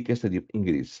Olympic Stadium in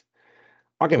Greece.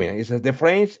 Okay, mira, it says the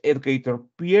French educator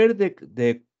Pierre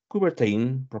de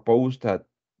Coubertin proposed that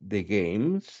the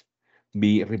games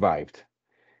be revived.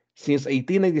 Since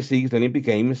 1896, the Olympic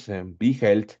Games be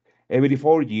held every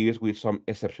 4 years with some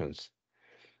exceptions.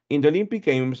 In the Olympic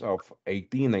Games of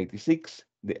 1896,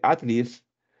 the athletes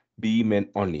be men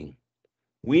only.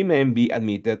 Women be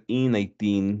admitted in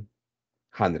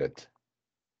 1900.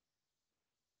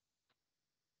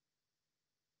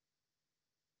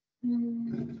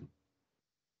 Mm,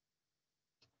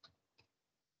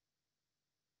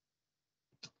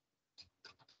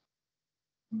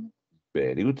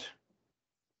 Very good.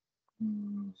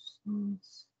 mm, mm,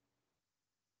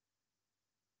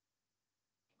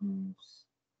 mm,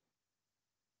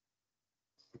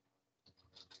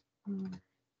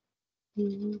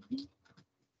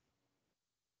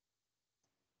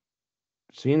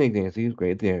 Sí, 1996,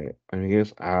 great. The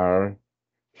Olympics are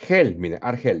held, mira,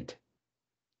 are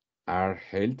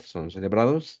held, son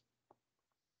celebrados.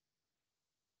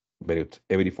 Very good.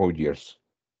 Every 4 years.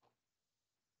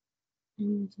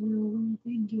 and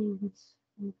Olympic Games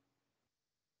of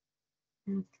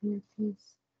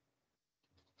athletics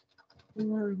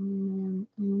for men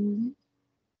only.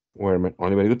 Were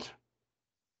only very good.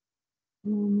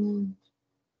 Women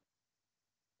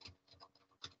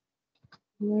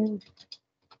were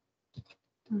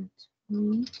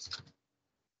admitted.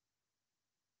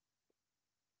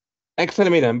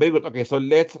 Excellent, Miriam. Very good. Okay, so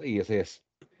let's, yes, yes.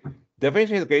 The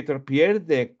French educator Pierre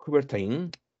de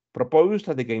Coubertin proposed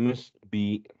that the games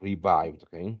be revived.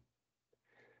 Okay,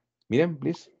 Miriam,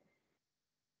 please.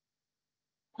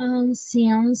 And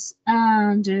since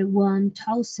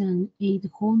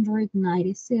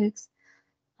 1896,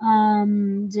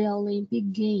 the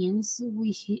Olympic Games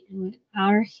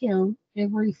are held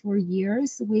every 4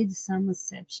 years with some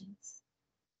exceptions.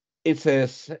 It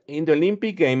says in the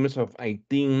Olympic Games of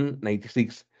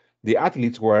 1896, the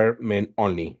athletes were men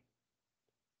only.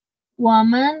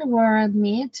 Women were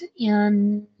admitted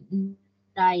in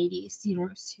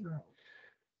 1900.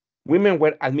 Women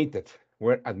were admitted.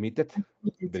 Were admitted.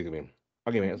 Very good.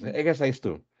 Okay, Miriam. So exercise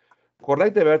 2.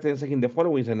 Correct the verb tenses in the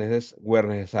following sentences where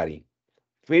necessary.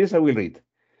 First, I will read.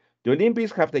 The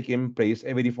Olympics have taken place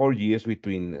every 4 years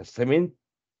between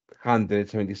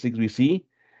 776 BC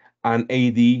and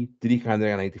AD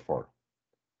 394.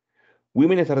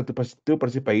 Women started to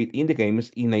participate in the Games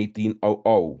in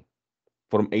 1900.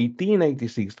 From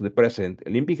 1896 to the present,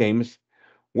 Olympic Games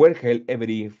were held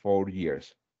every 4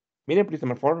 years. Miriam, please,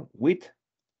 number 4, with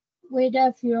With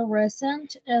a few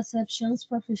recent exceptions,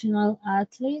 professional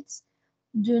athletes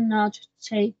do not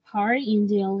take part in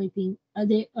the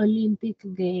Olympic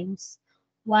Games.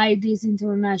 Why this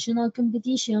international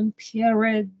competition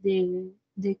period the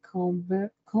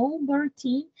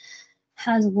converting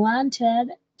has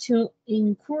wanted to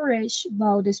encourage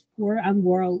both sport and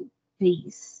world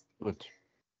peace. Good.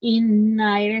 In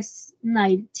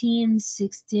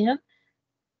 1916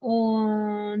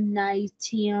 or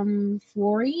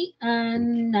 1940 Good.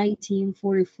 and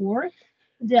 1944,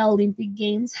 the Olympic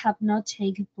Games have not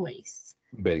taken place.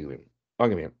 Very good.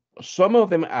 Okay, ma'am. Some of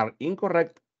them are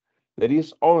incorrect. There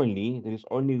is only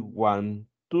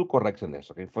two corrections.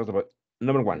 Okay, first of all,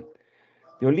 number one,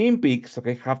 the Olympics,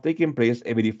 okay, have taken place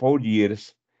every 4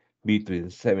 years between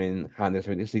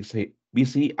 776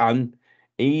 BC and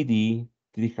AD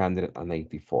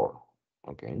 394.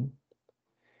 Okay,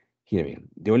 hear me.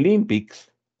 The Olympics,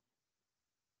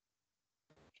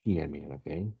 hear me,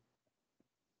 okay,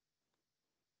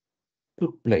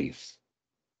 took place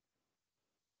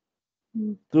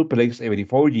Mm, took place every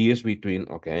 4 years between,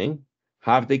 okay,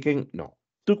 have taken, no,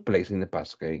 took place in the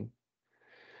past, okay.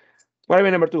 What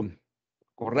number two?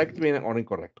 Correct meaning or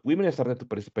incorrect? Women started to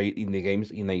participate in the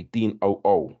games in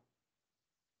 1900.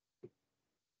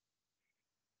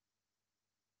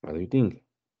 What do you think?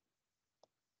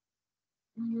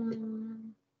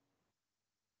 mm,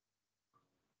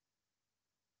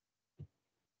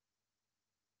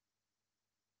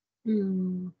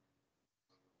 mm,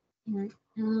 yeah,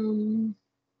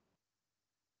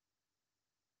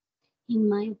 in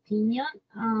my opinion,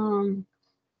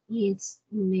 it's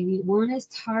maybe one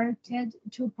started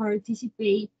to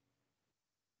participate.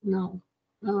 No,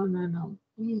 no, no, no.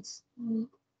 It's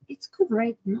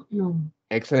correct. No, no.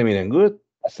 Excellent, meaning good.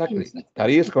 Exactly. Yes, it's That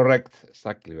is correct.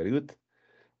 Exactly. Very good.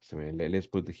 So let's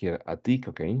put here a tick.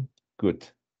 Okay. Good.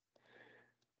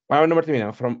 Well, number three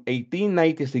now. From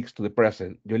 1896 to the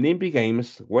present, the Olympic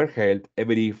Games were held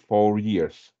every 4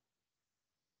 years.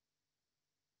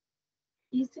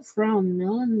 it's from.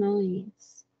 No, no,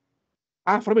 it's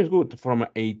From is good. From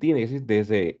 1896,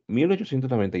 desde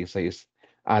 1896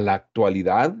 a la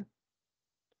actualidad.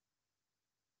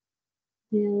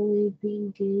 the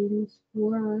Olympic Games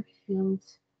were held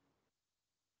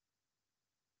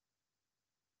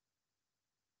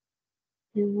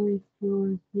every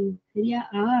 4 years. Sería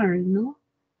R, ¿no?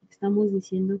 Estamos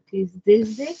diciendo que es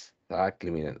desde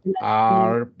Exactly, miren. la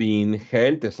actualidad. Are being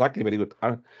held. Exactly, very good.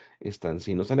 Están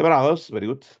siendo celebrados. Very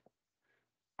good.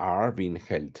 Are being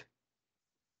held.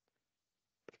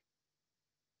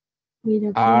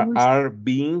 Mira que Are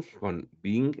being, con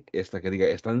being, esta que diga,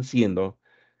 están siendo.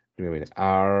 Mira, mira,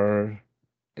 are,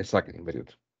 exactly, very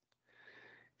good.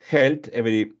 Held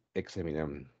every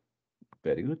exam.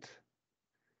 Very good.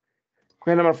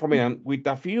 Question number four, mira, with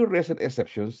a few recent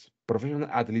exceptions, professional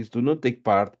athletes do not take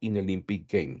part in Olympic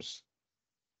Games.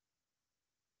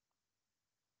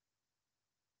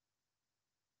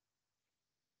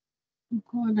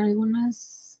 con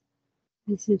algunas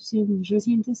excepciones,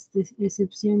 recientes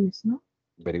excepciones, ¿no?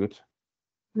 Very good.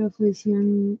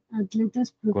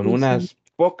 Atletas Con unas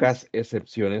pocas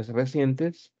excepciones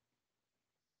recientes,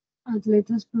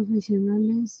 atletas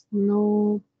profesionales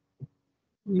no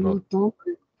no,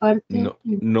 toman parte no,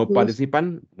 en no los,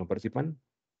 participan, no participan.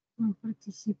 no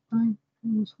participan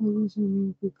en los Juegos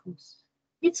Olímpicos.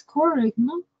 It's correct,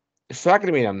 ¿no?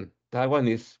 Exactly, mira, that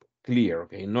one is clear,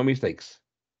 okay, no mistakes.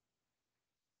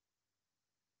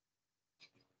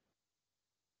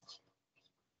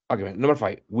 Okay, number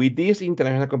five. With this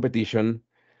international competition,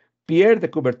 Pierre de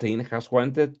Coubertin has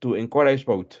wanted to encourage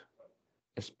both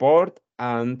sport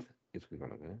and it's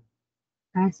okay.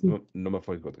 Ah, sí. No me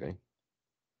fue good, okay.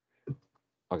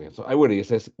 Okay, so I will read. It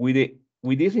says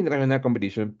with this international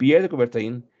competition, Pierre de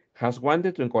Coubertin has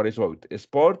wanted to encourage both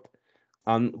sport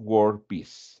and world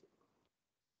peace.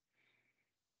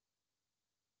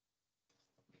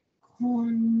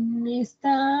 Con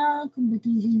esta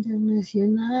competencia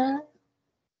internacional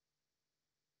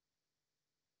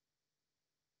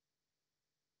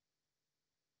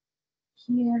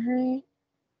quiere,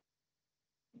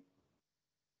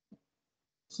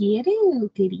 quiere o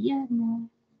quería, no.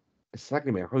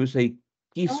 Exactly, man. How you say No,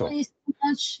 quiso?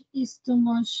 it's too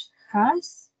much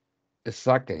has.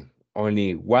 Exactly.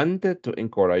 Only wanted to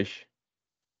encourage.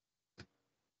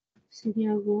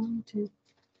 Sería wanted.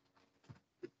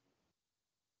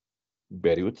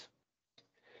 Very good.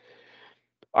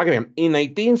 Okay, in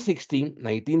 1960,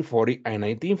 1940, and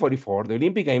 1944, the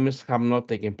Olympic Games have not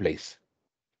taken place.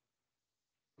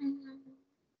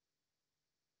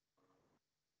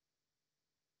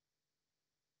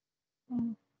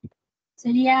 Mm,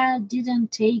 sería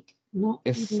didn't take, no,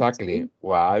 didn't Exactly. take.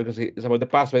 Wow, because it's about the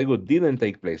past. Very good. Didn't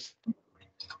take place.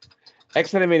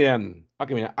 Excellent, Miriam.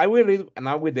 Okay, Miriam. I will read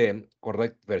now with the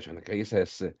correct version. Okay, it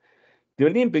says, The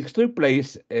Olympics took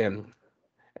place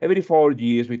every 4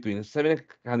 years between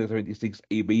 776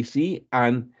 BC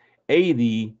and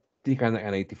AD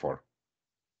 384.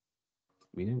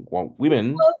 Women, Well,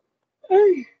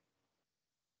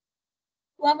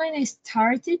 women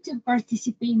started to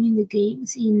participate in the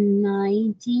games in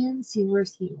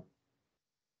 1900.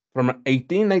 from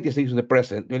 1896 to the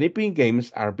present, the Olympic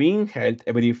Games are being held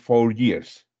every 4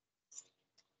 years.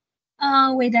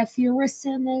 With a few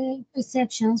recent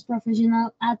exceptions,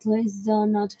 professional athletes do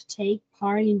not take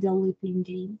part in the Olympic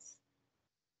Games.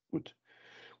 Good.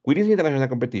 With this international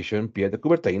competition, Pierre de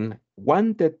Coubertin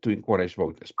wanted to encourage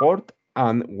both sport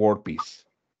and world peace.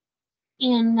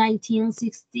 In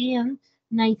 1916,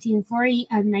 1940,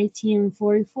 and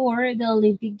 1944, the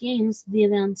Olympic Games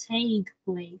didn't take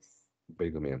place. Very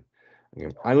good, man.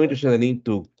 Okay. I'm going to share the link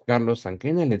to Carlos and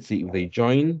Kenya. Let's see if they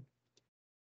join,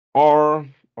 or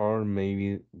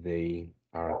maybe they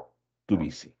are too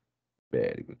busy.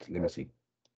 Very good. Let me see.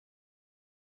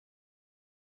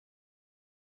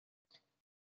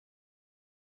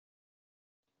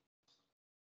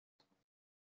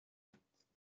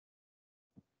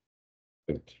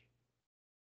 Good.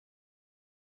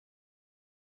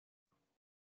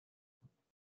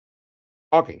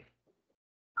 Okay.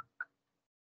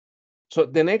 So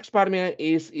the next part, man,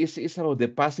 is about the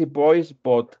passive voice,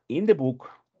 but in the book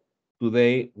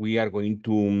today we are going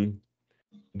to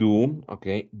do,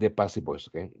 okay, the passive voice.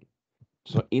 Okay.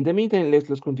 So in the meantime,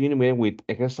 let's continue, man, with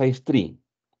exercise 3.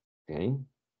 Okay.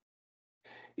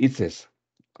 It says,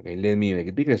 okay, let me make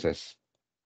it bigger. It says,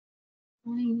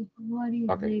 What is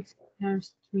okay, the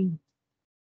exercise string?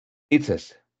 it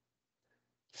says,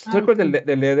 circle Okay.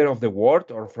 the letter of the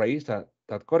word or phrase that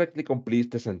correctly completes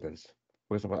the sentence.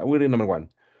 For example, I will read number 1.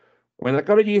 When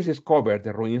archaeologists discovered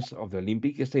the ruins of the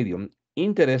Olympic Stadium,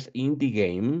 interest in the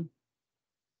game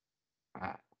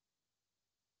uh,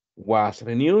 was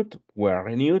renewed, were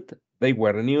renewed, they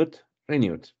were renewed,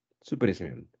 renewed. Super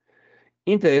easy.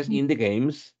 Interest in the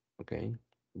games, okay,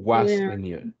 was Where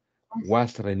renewed,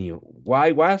 was renewed.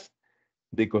 Why was?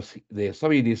 Because the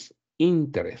Soviets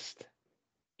interest,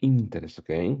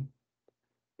 okay.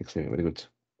 Excellent, very good.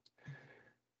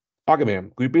 Okay,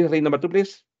 ma'am. Could you please read number 2,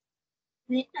 please?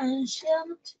 the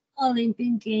ancient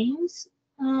Olympic Games,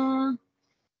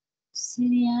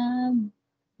 Syria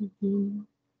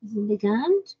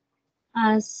began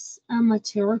as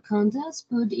amateur contest,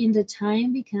 but in the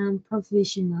time became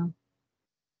professional.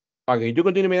 Okay, you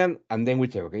continue, madam, and then we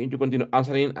check, okay? You continue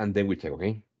answering, and then we check,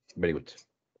 okay? Very good.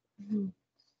 Mhm.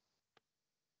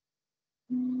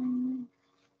 Mm,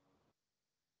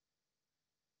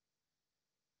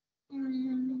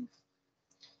 mm,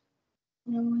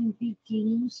 The Olympic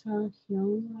Games are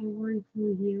held every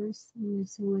 2 years in a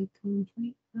select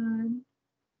country, and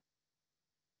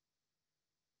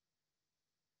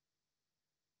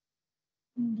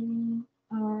they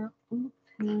are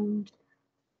opened.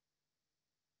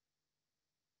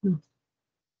 No,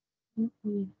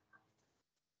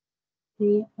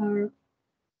 they are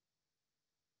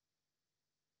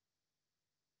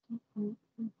opened.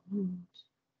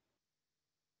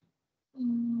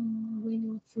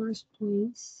 Winning first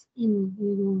place in the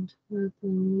world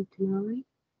weapon glory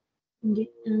in the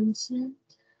ancient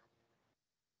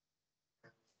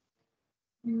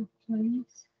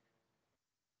place.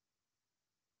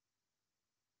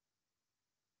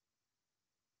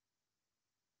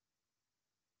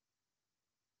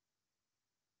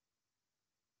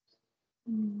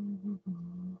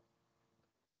 Mm,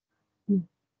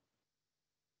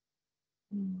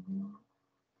 mm,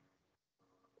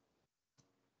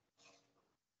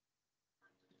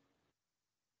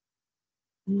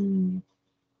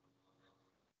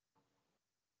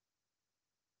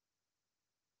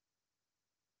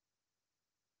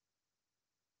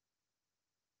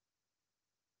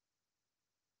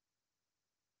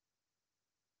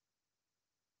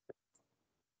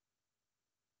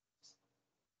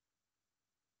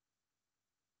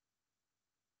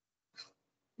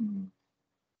 mm.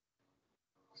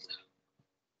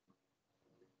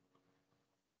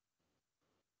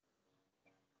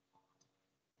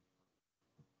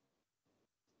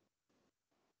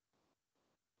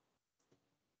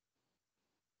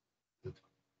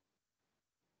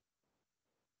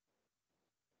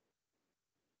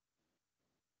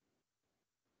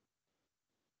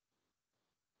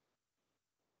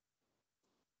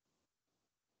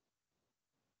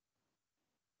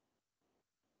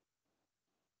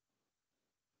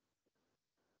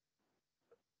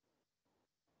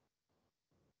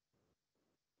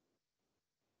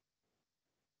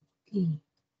 Okay.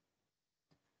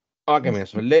 Okay, ma'am.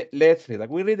 So let's read. Like,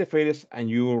 we read the first, and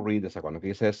you read the second.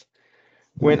 Okay, it says,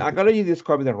 When archaeology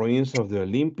discovered the ruins of the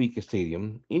Olympic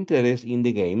Stadium, interest in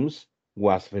the games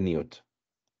was renewed.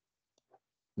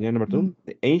 Yeah, number Mm. two,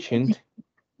 the ancient.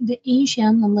 The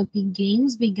ancient Olympic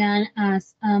Games began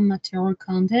as amateur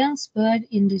contests, but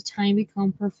in the time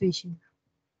become professional.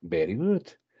 Very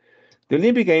good. The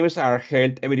Olympic Games are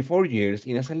held every 4 years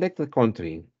in a selected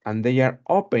country, and they are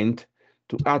opened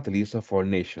to athletes of all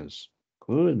nations.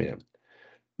 Good, man.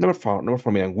 Number four,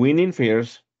 man. Winning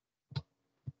first.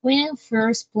 Winning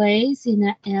first place in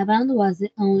an event was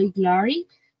the only glory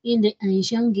in the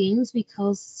ancient games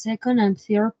because second and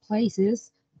third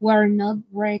places were not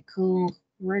recognized.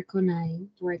 Recognize.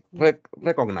 Rec-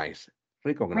 Recognize.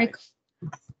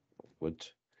 Good.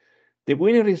 The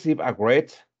winner receive a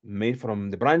wreath made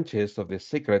from the branches of the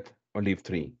sacred olive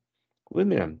tree. Good,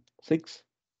 man. Six.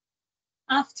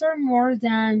 After more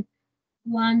than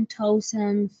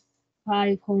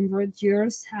 1,500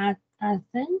 years at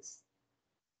Athens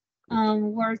Good.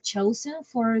 were chosen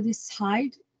for the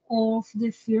site of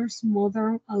the first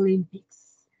modern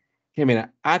Olympics. Okay,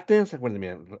 mira, Athens, acuérdense,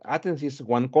 mira, Athens is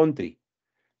one country.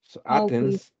 So Okay,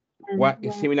 Athens, and what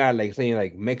is well, similar, like saying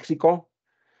like Mexico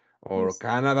or yes,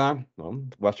 Canada, no,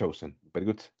 was chosen. Very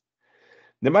good.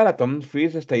 The marathon,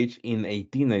 first staged in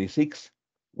 1896,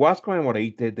 was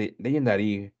commemorated the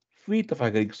legendary feat of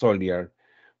a Greek soldier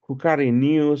who carried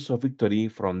news of victory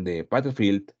from the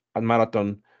battlefield at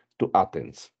Marathon to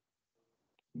Athens.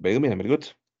 Very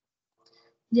good.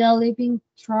 the Olympic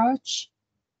torch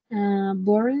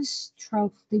burns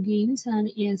through the games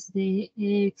and is the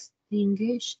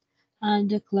extinguished and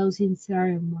the closing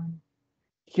ceremony.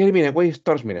 Here, mira, what is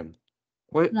torch, mira?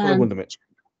 ¿Cuál Land punto, mira?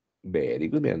 Very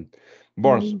good, man. the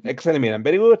Burns, Olympic excellent, man.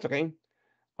 Very good, okay.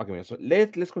 Okay, man. So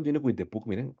let's continue with the book,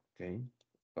 man. Okay.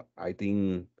 I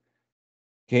think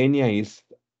Kenya is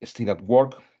still at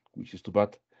work, which is too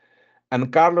bad.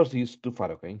 And Carlos is too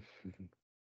far, okay?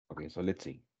 Okay, so let's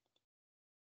see.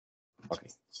 Okay,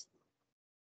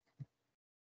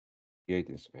 here it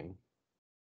is, okay?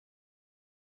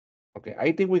 Okay,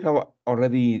 I think we have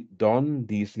already done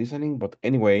this listening, but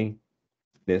anyway,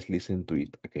 let's listen to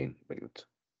it again. Very good.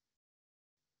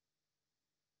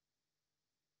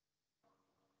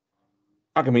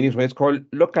 Okay, my news, it's called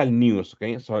local news,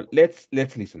 okay? So let's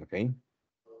listen, okay?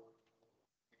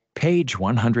 Page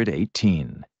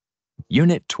 118.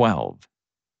 Unit 12.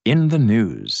 In the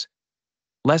News.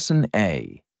 Lesson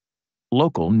A.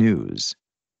 Local News.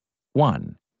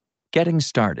 1. Getting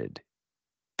started.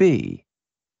 B.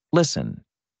 Listen.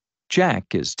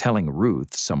 Jack is telling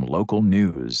Ruth some local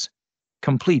news.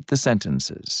 Complete the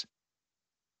sentences.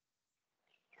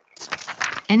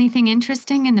 Anything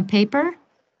interesting in the paper?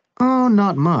 Oh,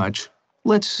 not much.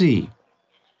 Let's see.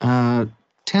 Uh,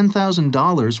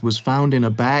 $10,000 was found in a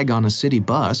bag on a city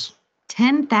bus.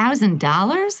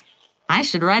 $10,000? I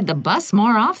should ride the bus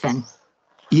more often.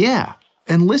 Yeah,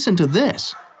 and listen to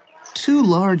this. 2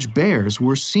 large bears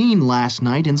were seen last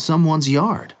night in someone's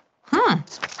yard. Huh,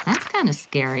 that's kind of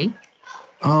scary.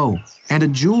 Oh, and a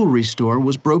jewelry store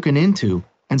was broken into,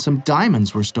 and some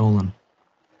diamonds were stolen.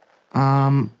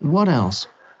 What else?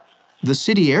 The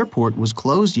city airport was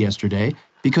closed yesterday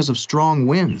because of strong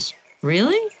winds.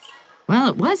 Really? Well,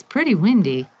 it was pretty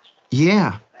windy.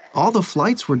 Yeah, all the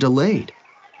flights were delayed.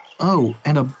 Oh,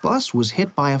 and a bus was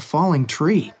hit by a falling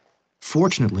tree.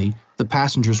 Fortunately, the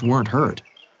passengers weren't hurt.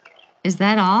 Is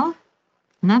that all?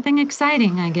 Nothing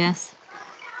exciting, I guess.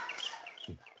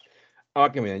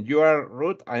 Okay, man, you are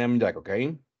Ruth, I am Jack,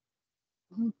 okay?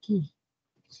 Okay.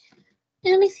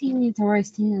 Anything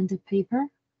interesting in the paper?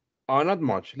 Oh, not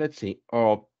much. Let's see.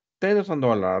 Oh,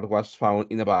 $10,000 was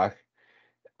found in a bag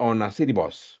on a city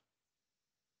bus.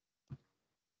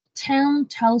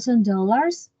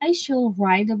 $10,000? I should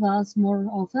write about more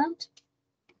often.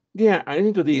 Yeah, and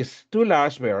into this, 2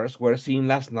 large bears were seen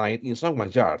last night in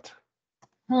someone's yard.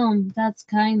 That's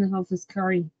kind of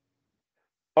scary.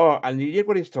 Oh, and the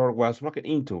jewelry store was broken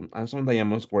into, and some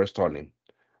diamonds were stolen.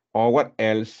 Oh, what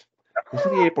else? The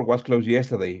city airport was closed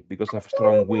yesterday because of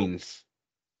strong winds.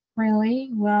 Really?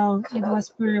 Well, it was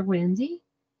pretty windy.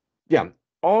 Yeah,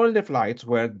 all the flights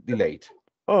were delayed.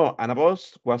 Oh, and a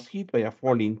bus was hit by a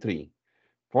falling tree.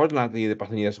 Fortunately, the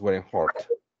passengers weren't hurt.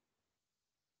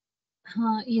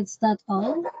 It's that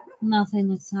all?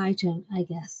 Nothing exciting, I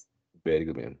guess. Very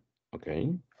good, man.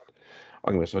 Okay.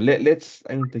 Okay, so let's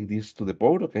I'm gonna take this to the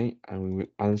board, okay, and we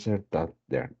will answer that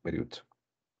there. Very good.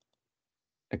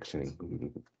 Excellent. Good,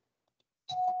 good, good.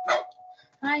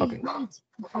 I Okay.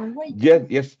 wait.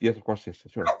 Yes, of course, yes,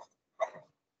 sure.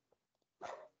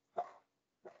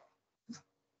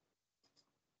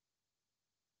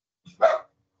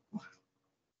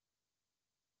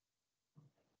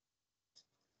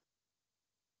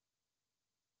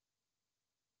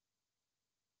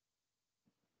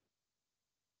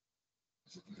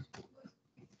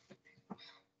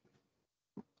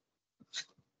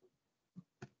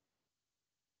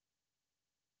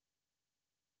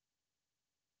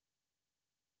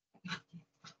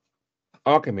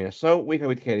 Okay, mira, so we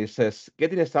have it here. It says,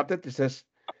 getting started, it says,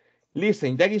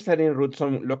 listen, Jack is starting root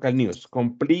some local news.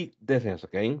 Complete the sentence,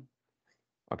 okay?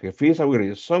 Okay, first I will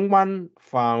read. Someone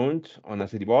found on a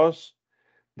city bus,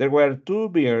 there were two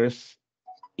bears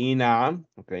in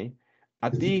okay, a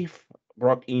thief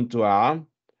broke into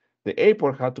the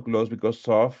airport had to close because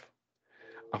of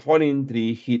a falling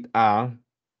tree hit I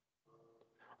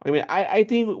mean, I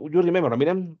think you remember, I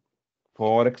mean,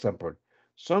 for example,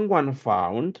 someone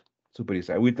found, super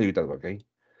easy, I will tell you that, okay?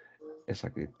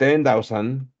 Exactly,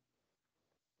 10,000,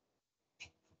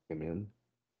 I mean,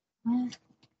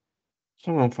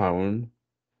 someone found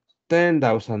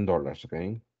 $10,000,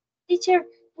 okay? Teacher,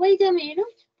 wait a minute,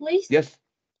 please. Yes,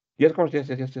 yes, of course, yes,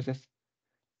 yes, yes, yes, yes.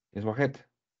 Yes, go ahead.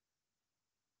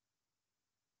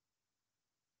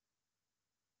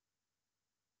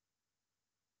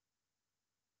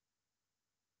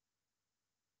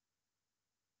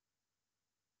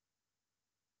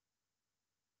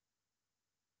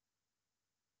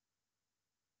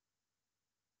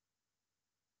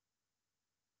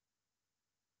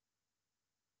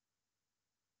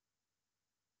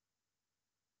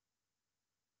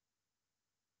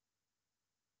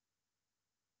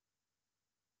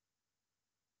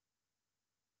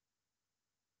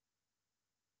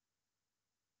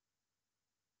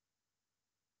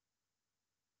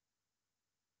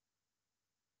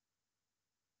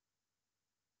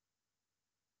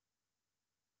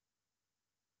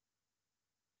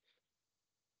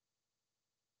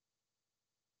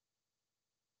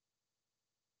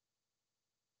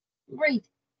 Great.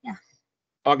 Yeah.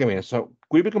 Okay, man, so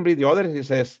could we complete the order? It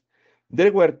says,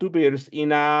 there were two bears in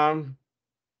do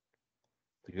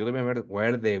you remember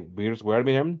where the bears were,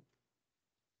 Miriam?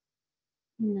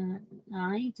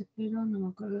 Night, pero no me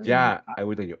acuerdo de la Yeah, I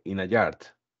will tell you, in a yard.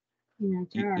 in a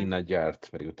jar. In a yard,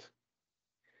 very good.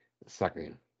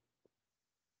 Exactly.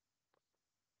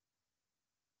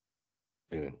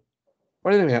 Very good.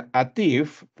 Por ejemplo, a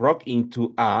thief broke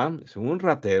into un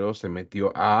ratero se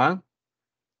metió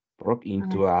broke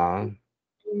into No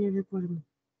recuerdo.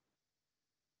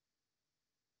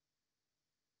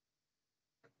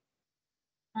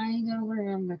 I don't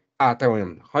remember. está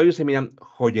bien. How do you say, Miriam,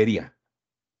 joyería?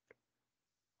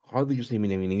 How do you say,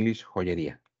 Miriam, in English,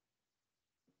 joyería?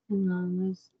 No,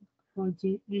 es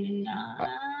oye,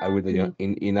 I will tell you, no,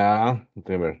 in a,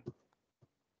 remember,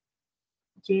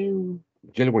 Yeu.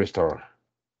 jewelry store.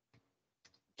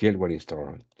 Jewelry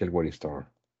store. Jewelry store.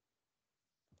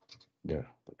 There,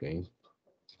 okay.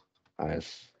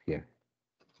 As here.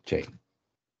 J.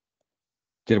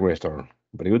 Jewelry store.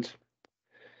 Very good.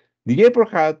 The airport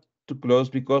had to close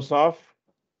because of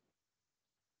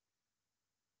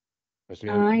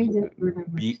I don't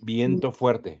remember. viento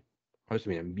fuerte. How do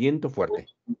you say, viento fuerte.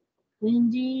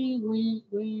 Windy,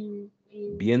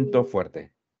 Viento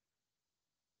fuerte.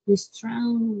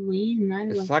 strong wind,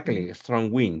 algo así. Exactly,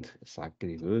 strong wind.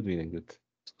 Exactly, good, very good.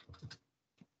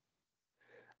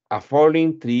 A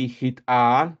falling tree hit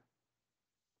a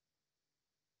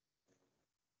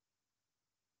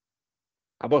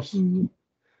bus. Mm,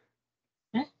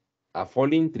 ¿eh? A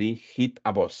falling tree hit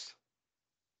a bus.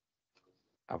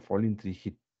 A falling tree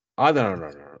hit. No, no, no,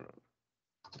 no, no.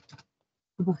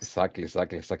 Bus. Exactly,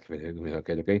 exactly, exactly.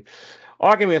 Okay, okay.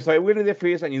 Okay, man, so I will read the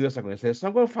first and you do the second. It says,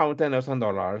 someone found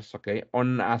 $10,000, okay,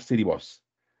 on a city bus.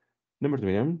 Number two,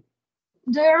 Miriam.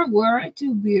 There were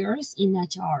two bears in a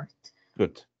jar.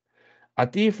 Good. A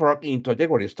thief broke into a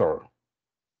jewelry store.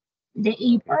 The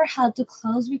airport had to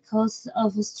close because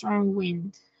of a strong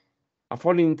wind. A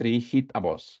falling tree hit a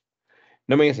bus.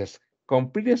 No me dices,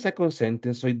 complete the second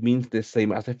sentence so it means the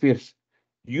same as the first.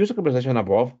 Use the conversation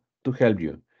above to help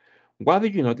you. What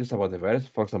did you notice about the verse?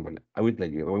 For example, I will tell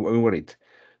you, we will read.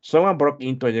 Someone broke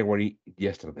into a jewelry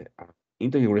yesterday,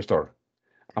 into a jewelry store.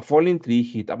 A falling tree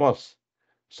hit a bus.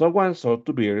 Someone saw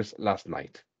two bears last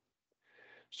night.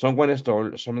 Someone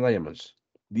stole some diamonds.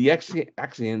 The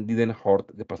accident didn't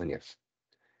hurt the passengers.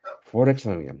 For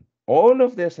example, all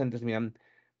of the sentences, Miriam,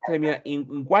 tell me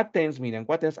in what tense, Miriam,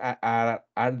 what tense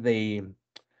are they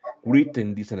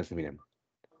written these sentences, Miriam?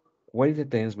 What is the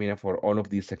tense, Miriam, for all of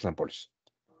these examples?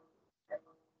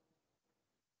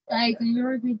 Can you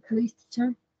repeat, please,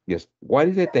 teacher? Yes. What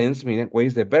is the tense, Miriam? What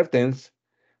is the verb tense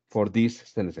for these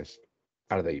sentences?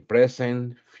 Are they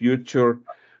present, future,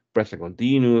 present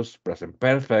continuous, present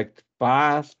perfect,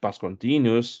 past, past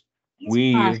continuous, It's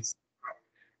will? past.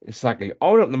 Exactly.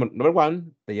 All of, number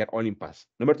one, they are all in past.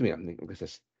 Number two, Miriam, it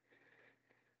says,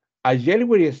 a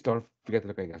jewelry store Fíjate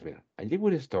lo que digas, mira. A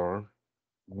jewelry store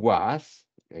was,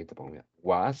 ahí te pongo, mira,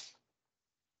 was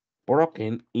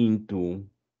broken into.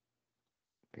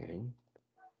 Okay.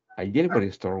 A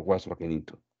jewelry store was broken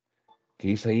into. Que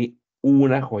dice ahí,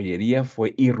 una joyería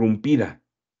fue irrumpida.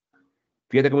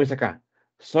 Fíjate cómo dice acá.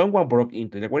 Someone broke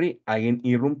into the jewelry. Alguien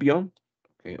irrumpió,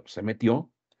 okay, se metió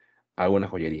a una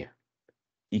joyería.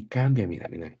 Y cambia, mira,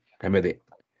 mira. Cambia de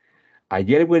a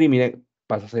jewelry, mira,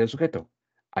 pasa a ser el sujeto.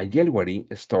 A jewelry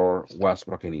store was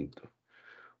broken into.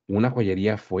 Una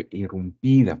joyería fue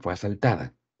irrumpida, fue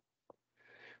asaltada.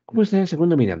 ¿Cómo está en el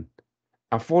segundo? Miran.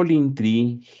 A falling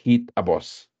tree hit a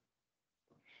bus.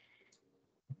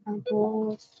 A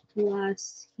boss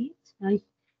was hit. Ay,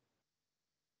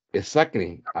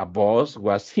 Exactly. A bus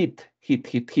was hit. Hit.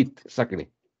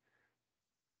 Exactly.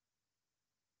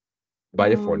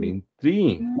 By a um, falling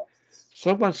tree.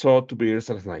 Someone saw two bears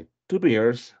last night. Two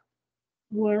bears.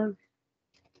 were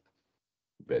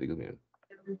Very good, man.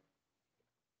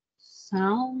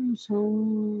 sound,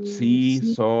 Sí,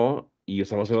 saw. Y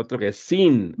usamos el otro que es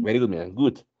seen. Very good, man.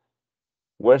 Good.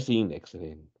 Were seen.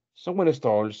 Excellent. Someone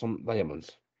stole some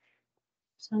diamonds.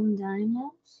 some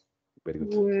diamonds Very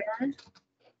good. were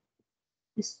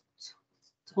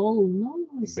stolen, no?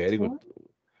 Very good.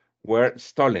 Were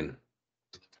stolen.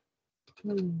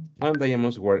 And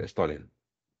diamonds were stolen.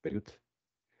 Very good.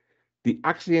 The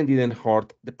accident didn't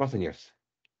hurt the passengers.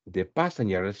 The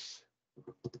passengers.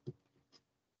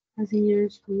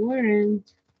 Passengers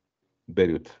weren't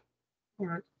Very good.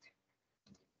 hurt.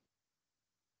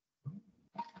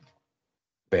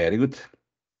 Very good.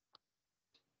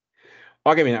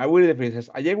 Okay, man, I will read the phrases.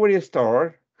 A jewelry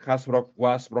store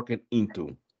was broken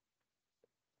into.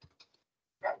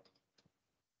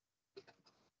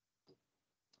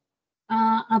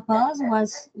 A bus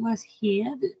was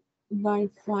hit by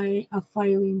a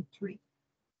falling tree.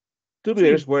 Two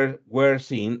bears were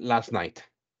seen last night.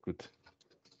 Good.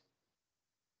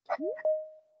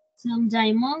 Some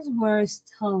diamonds were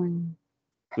stolen.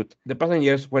 Good. The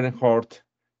passengers weren't hurt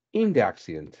in the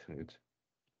accident. Good.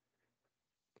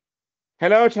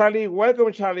 Hello, Charlie.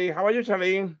 Welcome, Charlie. How are you,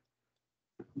 Charlie?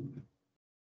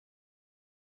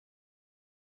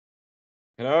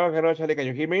 Hello, Charlie. Can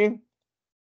you hear me?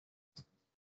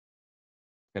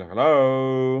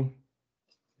 Hello.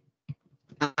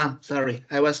 Sorry,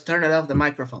 I was turning off the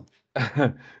microphone.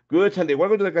 Good, Charlie.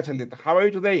 Welcome to the class, Charlie. How are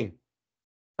you today?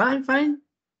 Fine.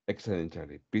 Excellent,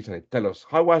 Charlie. Please, Charlie, tell us,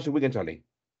 how was your weekend, Charlie?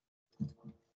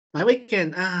 My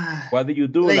weekend, What did you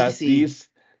do lazy.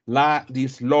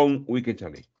 this long weekend,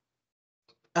 Charlie?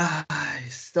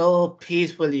 So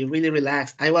peacefully, really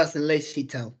relaxed. I was in Lazy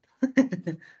Town.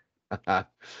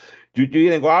 You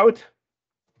didn't go out?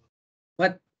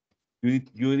 What? You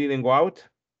didn't go out?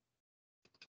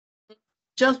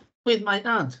 Just with my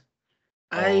aunt.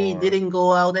 I Or didn't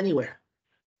go out anywhere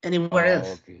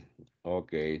else.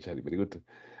 Okay, Charlie, very good.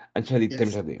 And Charlie, tell me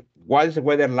Yes. something. What is the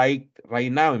weather like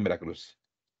right now in Veracruz?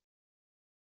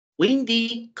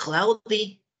 Windy,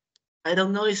 cloudy. I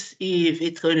don't know if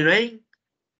it's going to rain.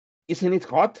 Isn't it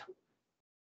hot?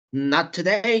 Not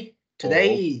today. Oh.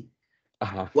 Today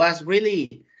was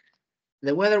really,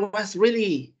 the weather was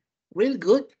really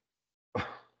good.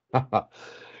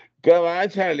 Come on,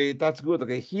 Charlie, that's good.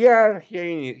 Okay, here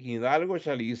in Hidalgo,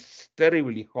 Charlie, is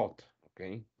terribly hot.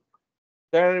 Okay,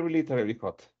 terribly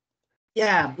hot.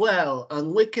 Yeah, well,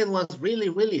 on weekend was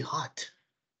really hot.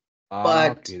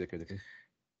 But Okay.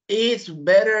 it's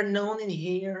better known in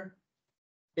here.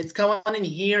 It's common in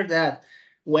here that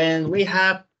when we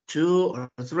have 2 or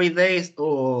 3 days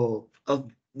of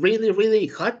really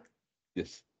hot,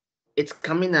 Yes. it's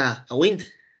coming a wind.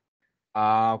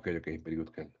 Okay. Very good,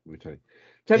 Charlie.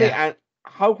 Charlie, Yeah. and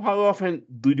how often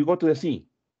do you go to the sea?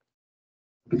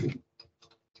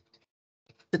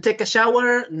 To take a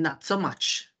shower, not so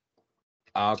much.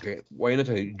 Okay. Why not,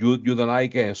 Charlie? You don't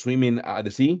like swimming at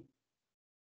the sea?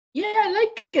 Yeah, I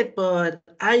like it, but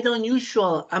I don't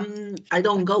go. I'm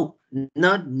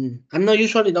not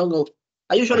usually don't go.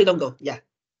 I usually don't go. Yeah.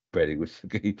 Very good.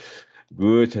 Okay.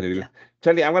 Good, Charlie. Yeah.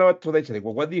 Charlie, I'm about today, Charlie.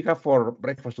 What do you have for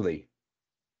breakfast today?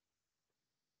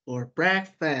 For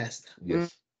breakfast.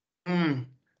 Yes.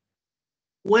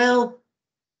 Well,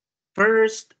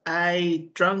 first I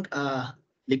drank a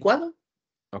licuado.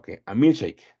 Okay, a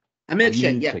milkshake. A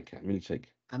milkshake, yeah. A milkshake.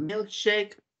 A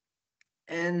milkshake,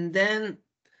 and then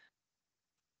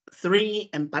 3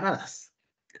 empanadas.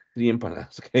 3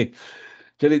 empanadas. Okay.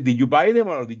 Charlie, did you buy them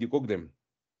or did you cook them?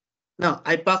 No,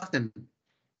 I bought them.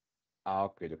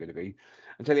 Okay.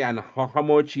 And Charlie, and how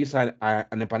much is an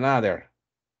empanada there?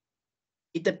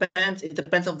 It depends. It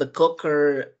depends of the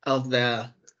cooker, of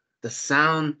the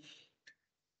sound.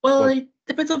 Well, it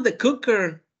depends on the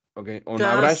cooker. Okay, on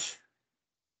average.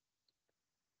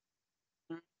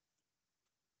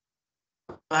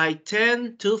 By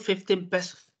 10 to 15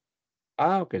 pesos.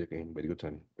 Okay, okay, very good,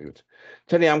 Tony, very good.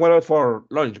 Tony, and what about for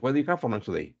lunch? What do you have for lunch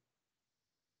today?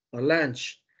 For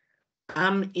lunch,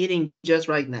 I'm eating just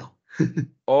right now.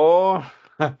 Oh,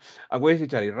 and what is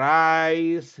it, Charlie?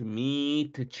 Rice,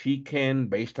 meat, chicken,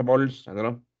 vegetables, I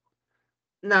don't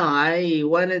No, I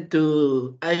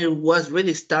was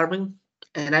really starving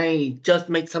and I just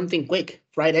made something quick,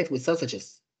 fried eggs with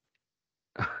sausages.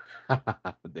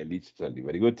 know. Delicious, Charlie,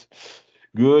 very good.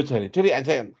 Good, Charlie. Charlie, and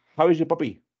then, how is your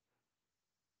puppy?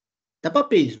 The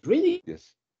puppy is really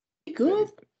Yes, good.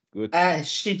 very good.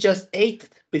 She just ate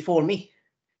before me.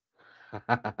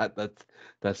 that's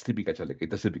that's typical, Charlie. Okay,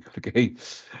 that's typical. Okay,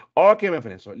 okay, my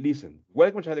friends. So listen,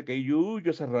 welcome, Charlie. Okay, you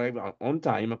just arrived on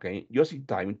time. Okay, just in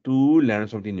time to learn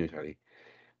something new, Charlie.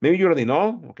 Maybe you already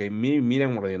know. Okay, me,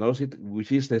 Miriam already knows it,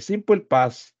 which is the simple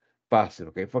past passive.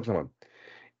 Okay, for example,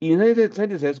 in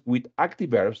sentences with active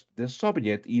verbs, the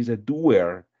subject is a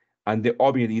doer and the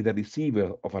object is the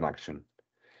receiver of an action.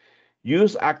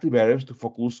 Use active verbs to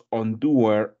focus on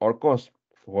doer or cause.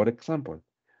 For example,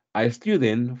 a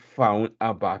student found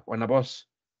a bag on a bus.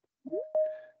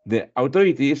 The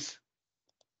authorities.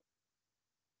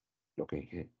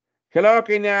 Okay. Hello,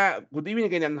 Kenya. Good evening,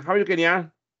 Kenya. How are you,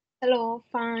 Kenya? Hello,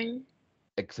 fine.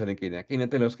 Excellent, Kenya. Kenya,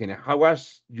 tell us, Kenya, how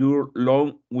was your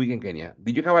long weekend, Kenya?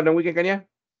 Did you have a long weekend, Kenya?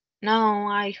 No,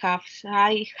 I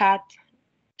had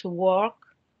to work.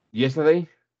 Yesterday?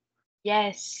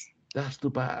 Yes, That's too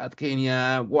bad,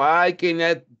 Kenya. Why,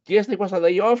 Kenya? Yesterday was a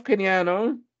day off, Kenya,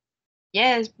 no?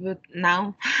 yes, but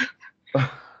now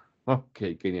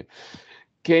Okay, Kenya.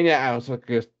 Kenya, also,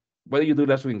 what did you do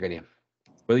last week, Kenya?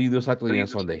 What did you do Saturday and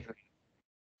Sunday?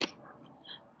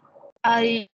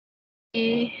 I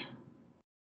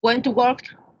went to work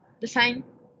the same.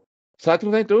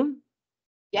 Saturday too?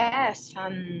 Yes,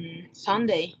 on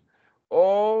Sunday.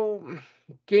 Oh,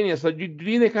 Kenya, so you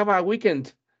didn't have a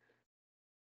weekend.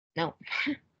 No,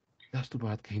 That's too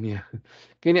bad, Kenya.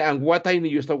 Kenya, and what time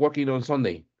did you start working on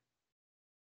Sunday?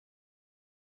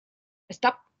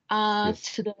 stop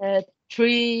Yes, to the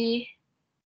 3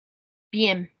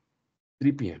 p.m.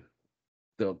 3 p.m.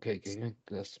 Okay, Kenya,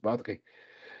 that's bad. Okay.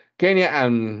 Kenya,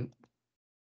 and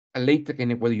later,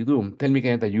 Kenya, what do you do? Tell me,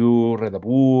 Kenya, that you read a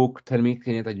book. Tell me,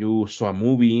 Kenya, that you saw a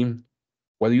movie.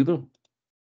 What do you do?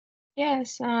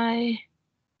 Yes, I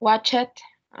watched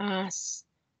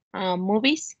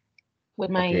movies with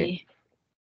Okay, my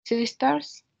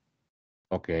sisters.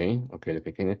 okay,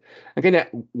 Kenya. And Kenya,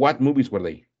 what movies were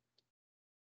they?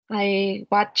 I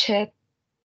watched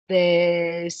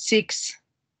the Sixth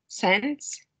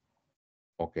Sense.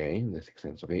 Okay, the Sixth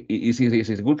Sense. Okay, is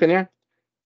it good, Kenya?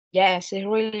 Yes, it's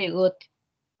really good.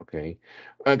 Okay.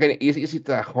 Kenya, is it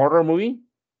a horror movie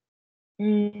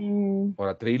Mm, or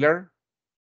a thriller?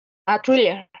 a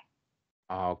thriller.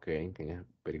 Ah, okay, Kenya,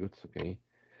 very good. Okay.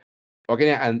 Okay,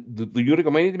 Kenya, and do you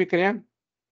recommend it, Kenya?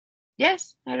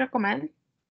 Yes, I recommend.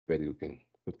 Very good, Kenya.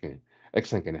 Good, Kenya.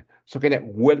 Excellent, Kenya. So, Kenya,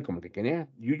 welcome, okay, Kenya.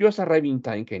 You just arrived in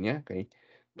time, Kenya, okay,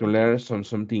 to learn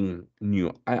something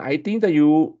new. I think that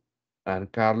you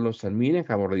and Carlos and Miriam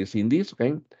have already seen this,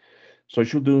 okay? So,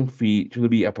 should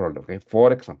be a problem, okay?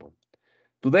 For example,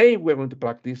 today we're going to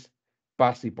practice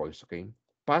passive voice, okay?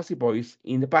 Passive voice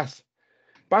in the past.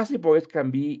 Passive voice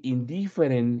can be in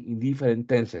different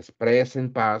tenses: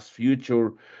 present, past,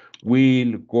 future,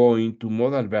 will, going to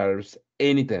modal verbs,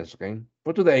 any tense. Okay.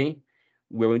 For today,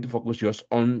 we're going to focus just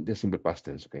on the simple past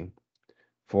tense. Okay.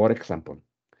 For example,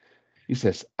 it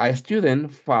says a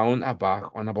student found a bag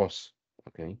on a bus.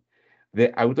 Okay.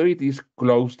 The authorities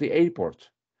closed the airport.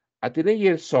 A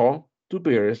teenager saw two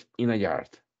bears in a yard.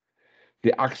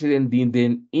 The accident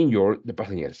didn't injure the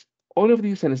passengers. All of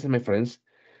these sentences, my friends,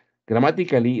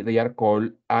 grammatically, they are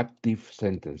called active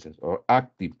sentences or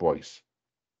active voice.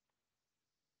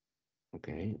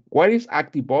 Okay. What is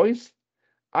active voice?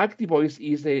 Active voice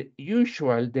is the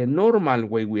normal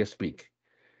way we speak.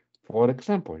 For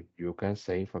example, you can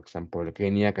say, for example,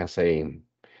 Kenya can say,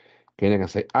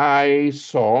 I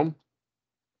saw,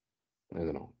 I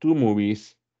don't know, two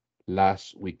movies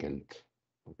last weekend.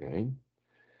 Okay.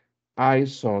 I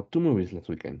saw two movies last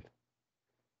weekend.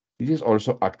 This is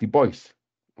also active voice.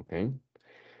 Okay.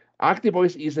 Active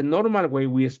voice is the normal way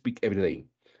we speak every day.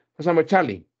 For example,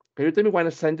 Charlie, can you tell me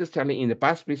one sentence, Charlie, in the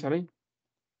past, please, Charlie?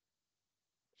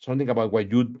 Something about what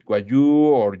you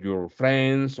or your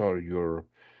friends or your,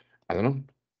 I don't know,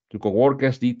 your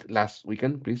coworkers did last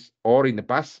weekend, please, or in the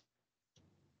past.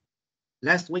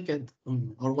 Last weekend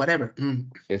or whatever.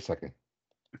 Exactly.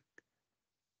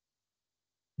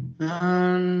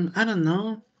 I don't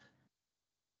know.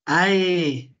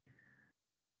 I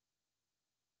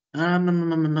How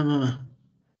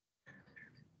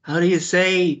do you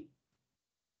say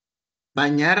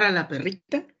bañar a la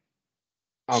perrita?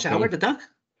 Shower Okay, the dog?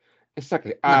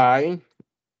 exactly. No, I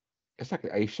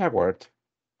showered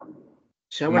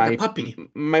shower the puppy.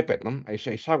 my pet, no? I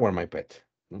shower my pet.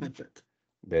 No? My pet.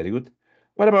 Very good.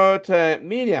 What about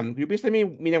Miriam? Could you please tell me,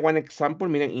 Miriam, one example,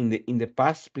 Miriam, in the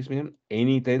past, please, Miriam?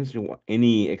 Any tense you want,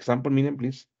 any example, Miriam,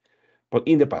 please? But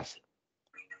in the past.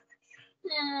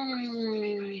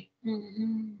 Mm,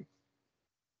 mm,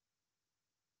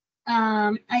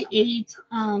 I ate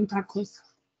tacos.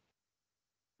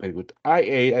 Very good.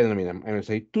 I don't know, Miriam. I'm gonna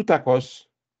say two tacos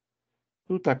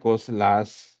I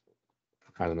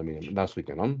don't know, Miriam, last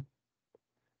weekend, no?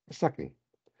 Exactly.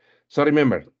 So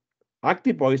remember,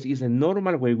 active voice is a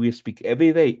normal way we speak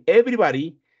every day.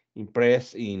 Everybody in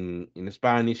press, in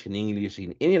Spanish, in English,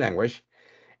 in any language,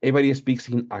 everybody speaks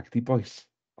in active voice.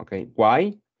 Okay,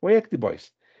 why? Why active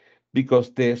voice?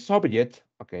 Because the subject,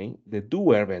 okay, the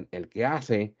doer, el que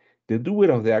hace, the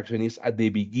doer of the action is at the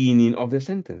beginning of the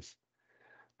sentence.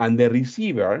 And the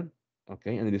receiver,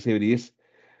 okay, and the receiver is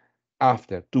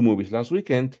after 2 movies last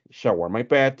weekend, shower my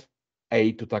pet,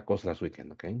 ate 2 tacos last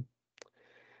weekend, okay?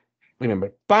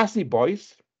 Remember, passive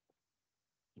voice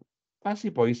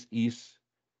is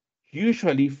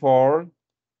usually for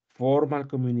formal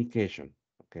communication,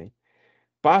 okay?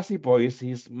 Passive voice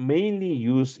is mainly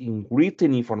used in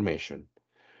written information.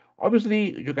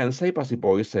 Obviously, you can say passive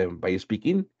voice by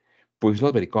speaking, but it's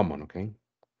not very common, okay?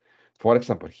 For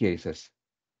example, here it says,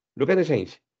 look at the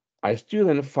change. A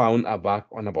student found a bag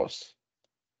on a bus.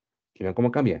 ¿Y ven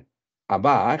cómo cambia? A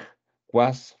bag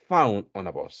was found on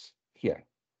a bus. Here.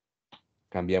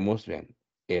 Cambiamos, vean,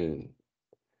 el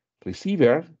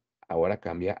receiver ahora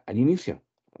cambia al inicio,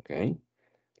 okay?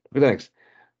 Look at the next.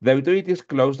 The authorities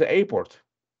closed the airport.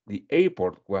 The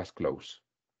airport was closed.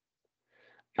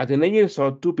 A teenager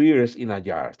saw 2 bears in a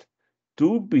yard.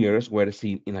 2 bears were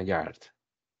seen in a yard.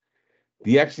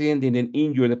 The accident didn't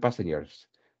injure the passengers.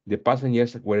 The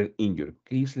passengers weren't injured.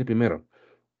 ¿Qué dice el primero?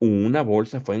 Una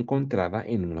bolsa fue encontrada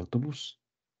en un autobús.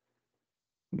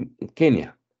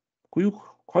 Kenia.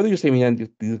 How do you say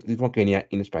this one, Kenia,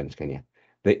 in Spanish, Kenia?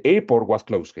 The airport was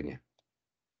closed, Kenia.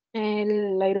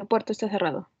 El aeropuerto está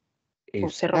cerrado. O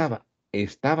cerró.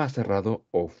 Estaba cerrado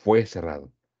o fue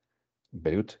cerrado.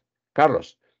 Very good.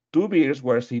 Carlos, 2 bears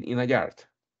were seen in a yard.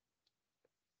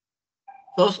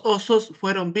 2 osos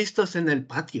fueron vistos en el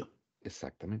patio.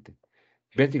 Exactamente.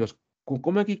 Vean, chicos,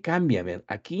 ¿cómo aquí cambia? Vean,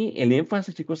 aquí el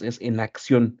énfasis, chicos, es en la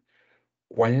acción.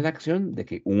 ¿Cuál es la acción? De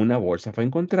que una bolsa fue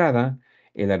encontrada,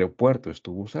 el aeropuerto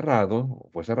estuvo cerrado, o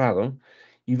fue cerrado,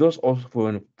 y 2 osos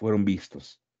fueron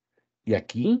vistos. Y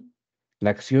aquí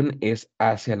la acción es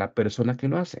hacia la persona que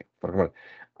lo hace. Por ejemplo,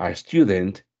 a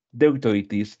student, the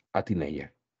authorities, a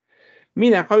teenager.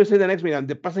 Mira, how you say the next one?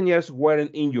 The passengers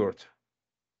weren't injured.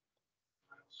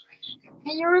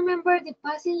 Can you remember the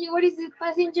passenger? What is the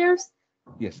passengers?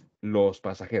 Yes, los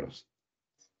pasajeros.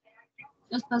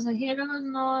 Los pasajeros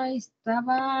no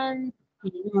estaban,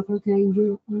 no creo que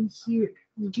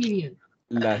injured.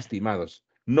 Lastimados.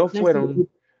 No fueron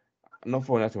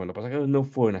lastimados. Los pasajeros no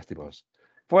fueron lastimados.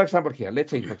 For example, here,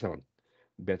 let's say, for example,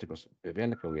 vean, chicos,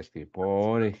 vean lo que voy a escribir.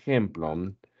 Por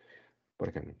ejemplo,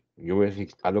 yo voy a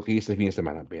decir algo que hice el fin de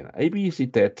semana. Vean, I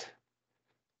visited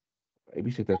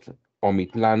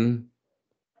Omitlan,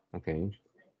 okay,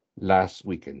 last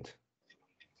weekend.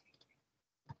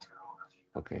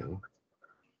 Okay.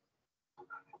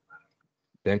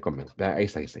 Vean cómo, vean, ahí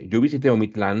está. Yo visité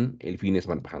Omitlan el fin de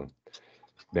semana pasado.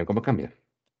 Vean cómo cambia.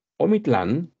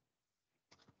 Omitlan,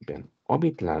 vean,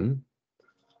 Omitlan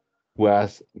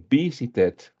was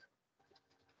visited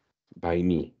by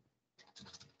me.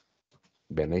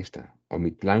 Vean, ahí está.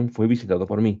 Omitlan fue visitado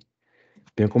por mí.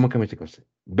 Vean cómo cambia, chicos.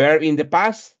 Verb in the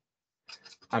past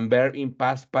and verb in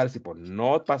past participle,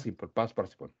 not past simple, past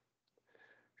participle.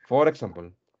 For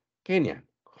example, Kenya.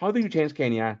 How do you change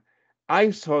Kenya?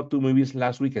 I saw 2 movies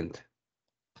last weekend.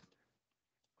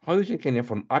 How do you change Kenya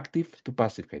from active to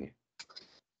passive, Kenya?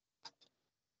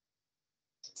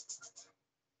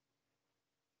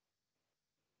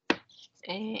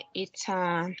 It's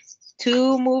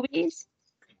 2 movies.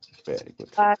 Very good.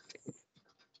 But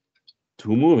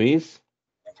 2 movies.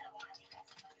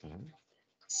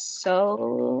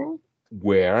 so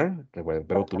Where, recuerda el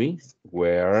verbo to be,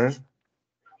 where.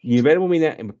 Y el verbo,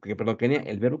 mira, perdón, Kenia,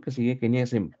 el verbo que sigue Kenia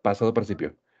es en pasado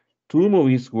participio. 2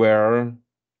 movies were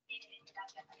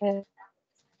uh,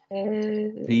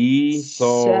 see,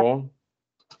 saw,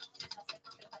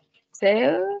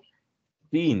 so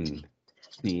seen.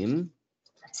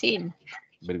 seen.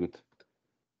 Very good.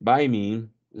 By me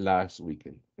last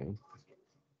weekend. Okay.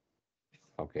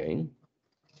 Okay.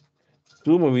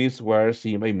 2 movies were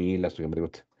seen by me last week. Very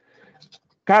good.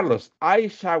 Carlos, I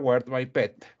showered my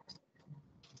pet.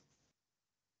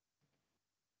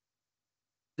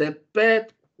 The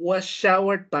pet was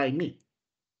showered by me.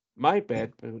 My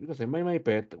pet, because my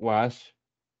pet was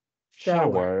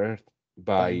Showered showered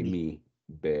by by me. me.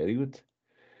 Very good.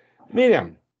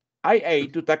 Miriam, I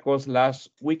ate 2 tacos last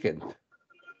weekend.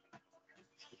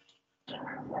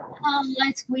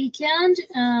 Last weekend,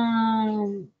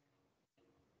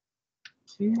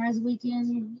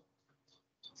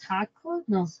 taco?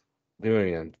 No.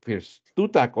 Miriam, first, 2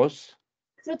 tacos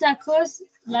Two tacos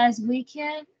last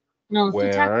weekend. No, two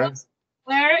were tacos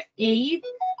were ate,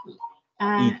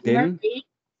 were eaten. ate,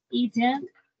 eaten,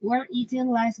 were eaten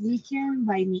last weekend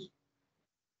by me.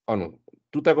 Oh no,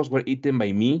 2 tacos were eaten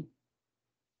by me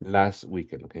last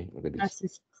weekend. Okay, look at this. That's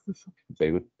it.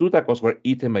 Very good. 2 tacos were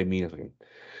eaten by me last weekend.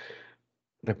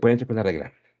 Recuerden con la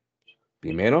regla.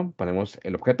 Primero ponemos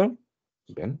el objeto.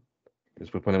 Bien.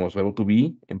 Después ponemos verbo to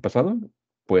be en pasado.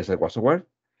 Puede ser was or were.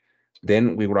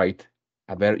 Then we write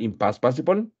a verb in past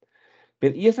participle.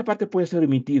 Y esa parte puede ser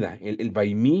omitida. El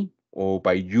by me, o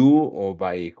by you, o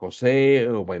by José,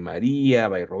 o by María,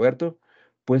 by Roberto,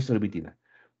 puede ser omitida.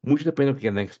 Mucho depende de lo que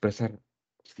quieran expresar.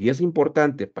 Si es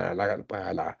importante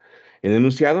el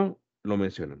enunciado, lo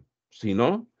mencionan. Si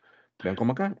no, vean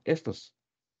como acá, estos.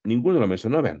 Ninguno lo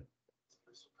mencionó, vean.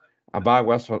 A bag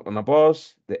was on a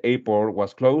bus, the airport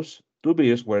was closed, 2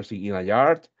 bears were seen in a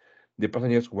yard, the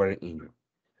passengers were injured.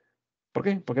 ¿Por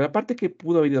qué? Porque la parte que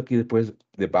pudo haber ido aquí después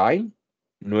de by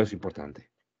no es importante.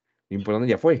 Lo importante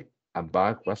ya fue. A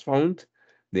bag was found,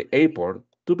 the airport,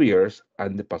 2 bears,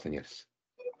 and the passengers.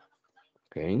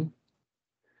 Ok.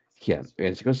 Here.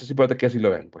 Entonces es importante que así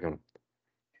lo vean. Por ejemplo,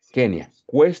 Kenia.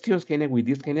 Questions, Kenia, with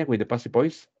this, Kenia, with the passive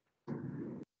voice.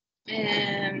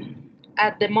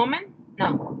 At the moment,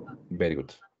 no. Very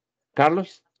good.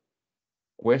 Carlos.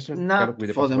 Question, Carlos, Not with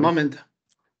the for passive the voice. moment.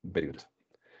 Very good.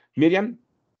 Miriam.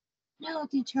 No,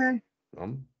 teacher.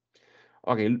 No.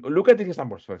 Okay, look at these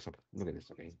examples, for example. Look at this,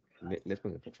 okay? Let's go,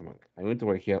 for example. I'm going to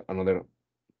write here another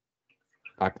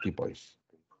active voice,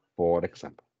 for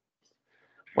example.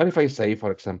 What if I say,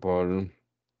 for example,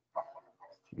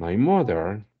 my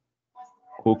mother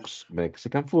cooks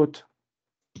Mexican food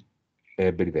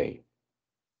every day?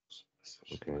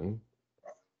 Okay.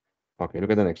 Okay,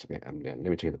 look at the next. Okay, let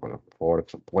me change the color. For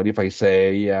example, what if I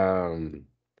say,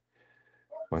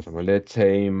 for example, let's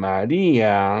say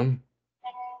Maria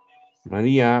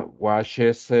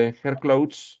washes her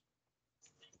clothes.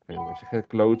 Washes her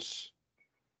clothes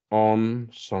on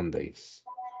Sundays.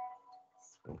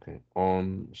 Okay,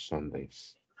 on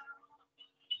Sundays.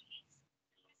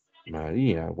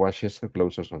 Maria washes her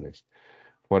clothes on Sundays.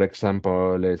 For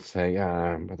example, let's say,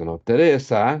 I don't know,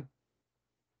 Teresa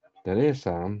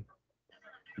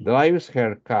drives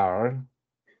her car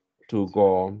to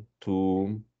go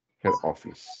to her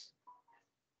office.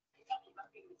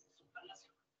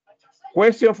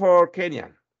 Question for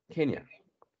Kenya. Kenya.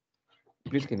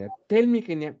 Please, Kenya, tell me,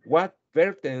 Kenya, what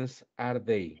verb tense are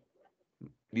they?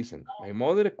 Listen, my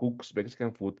mother cooks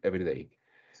Mexican food every day.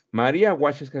 Maria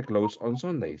washes her clothes on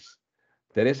Sundays.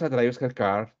 Teresa drives her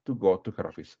car to go to her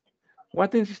office.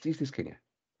 What tense is this, Kenya?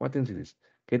 What tense is this?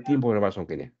 ¿Qué tiempo verbal son,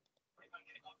 Kenya?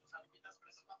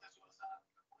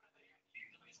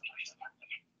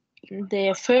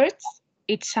 The first,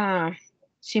 it's a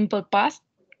simple past.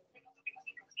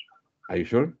 Are you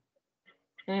sure?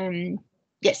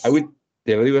 Yes.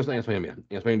 Te lo digo en español, mira.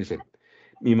 En español dice,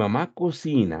 mi mamá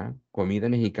cocina comida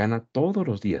mexicana todos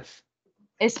los días.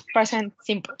 It's present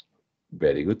simple.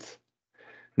 Very good.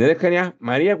 Next, Kenya,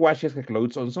 María washes her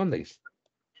clothes on Sundays.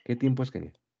 ¿Qué tiempo es,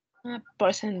 Kenya?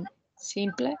 Present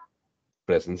simple.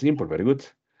 Present simple, very good.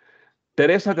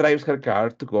 Teresa drives her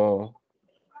car to go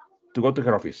to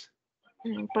her office.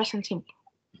 Present simple.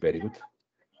 Very good.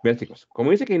 Bien, chicos,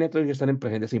 como dice que todos están en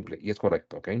presente simple, y es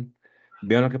correcto, ¿ok?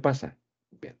 Vean lo que pasa.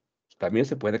 Bien, también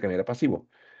se puede cambiar a pasivo.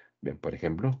 Bien, por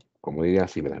ejemplo, como diría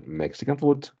así, ¿verdad? Mexican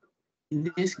food. In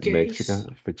this case,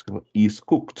 Mexican food is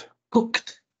cooked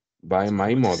by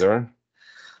my mother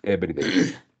every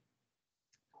day.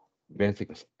 Bien,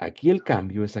 chicos, aquí el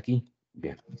cambio es aquí.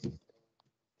 Bien.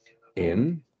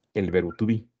 En el verbo to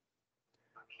be.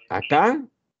 Acá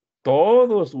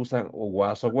todos usan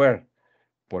was or were,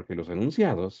 porque los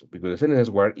enunciados, because the sentences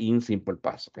were in simple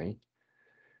past, okay?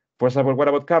 For example, what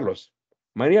about Carlos?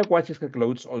 Maria washes her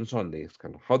clothes on Sundays.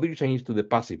 Carlos, how do you change to the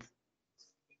passive?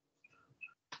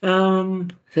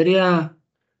 Sería.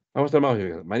 Vamos a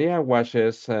tomar Maria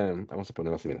washes, vamos a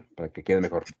ponerlo así, mira, para que quede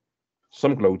mejor.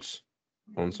 Some clothes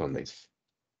on Sundays.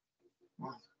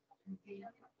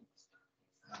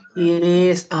 It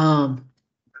is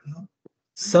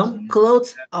Some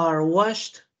clothes are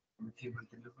washed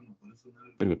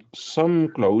Very good. Some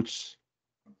clothes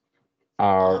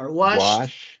are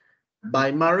washed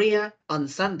by Maria on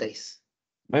Sundays.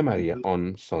 by Maria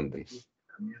on Sundays.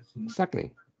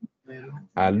 Exactly.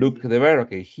 Look, the verb,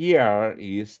 okay, here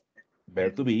is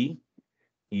verb to be,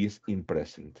 is in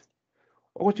present.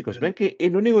 Ojo, chicos, ven que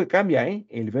el único que cambia,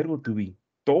 el verbo to be.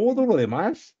 Todo lo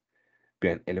demás,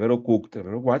 bien, el verbo cooked, el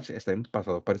verbo watch está en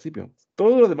pasado participio.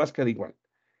 Todo lo demás queda igual.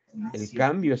 El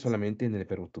cambio es solamente en el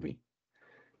verbo to be.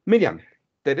 Miriam,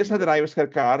 Teresa drives her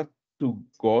car to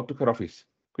go to her office.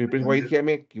 Could you please wait here,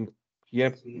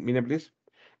 Miriam, please?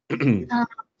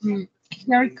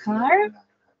 Her car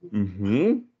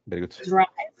Very good. drive.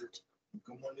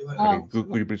 Okay,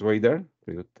 could you please wait there?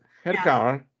 Very good. Her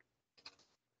car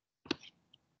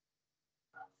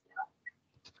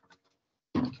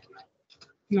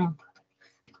No.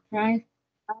 Drive.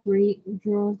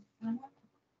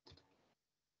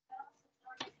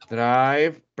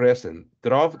 drive present.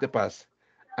 Drove the past.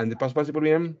 And the past participle,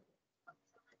 Miriam?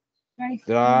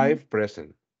 Drive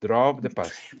present. Drove the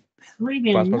past.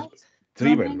 Driven. Past,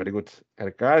 driven. Very good.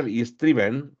 Her car is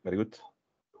driven. Very good.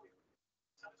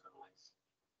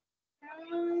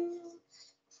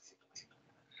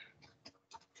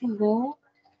 To go.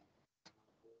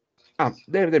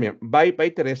 There, by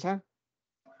Teresa.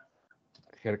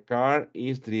 Her car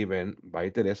is driven by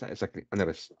Teresa. Exactly. And the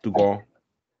rest, to go.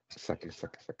 Exactly.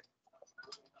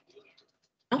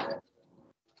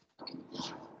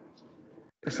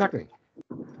 Exactly.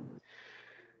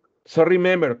 So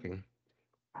remember, okay,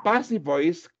 passive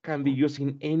voice can be used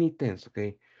in any tense,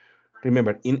 okay?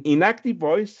 Remember, in inactive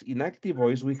voice,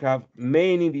 we have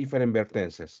many different verb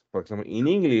tenses. For example, in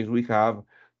English, we have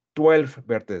 12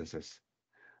 verb tenses.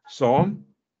 So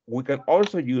we can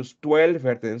also use 12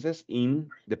 verb tenses in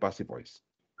the passive voice.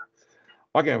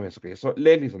 Okay, so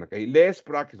let's listen, okay? Let's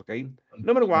practice, okay?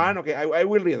 Number one, okay, I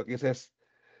will read, okay? It says,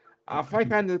 a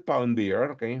 500-pound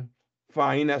bear, okay,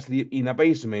 find asleep in a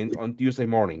basement on Tuesday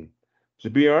morning. The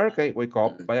bear, okay, wake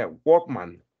up by a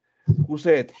workman who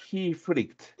said he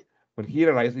freaked when he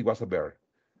realized it was a bear.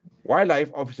 Wildlife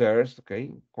officers,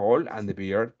 okay, call and the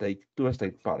bear take to a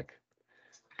state park.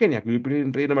 Kenya, could you please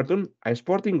read number two? A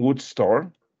sporting goods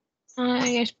store.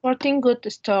 A sporting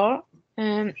goods store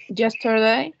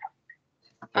yesterday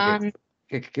Okay. and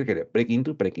Break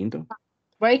into.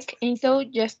 break into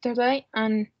yesterday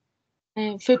and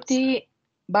 50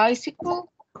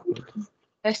 bicycle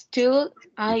still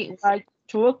I white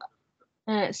truck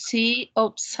see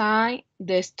outside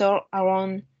the store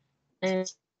around um,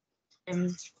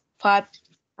 5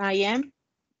 a.m.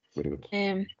 Very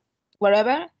good.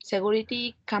 Wherever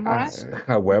security cameras,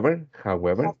 However,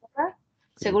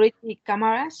 security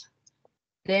cameras,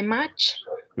 the match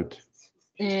good.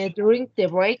 during the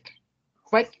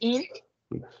break in,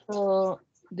 Good.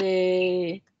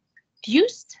 the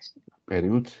thieves Very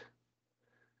good.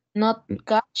 not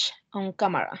catch on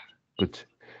camera. Good.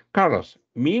 Carlos,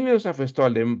 millions of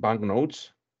stolen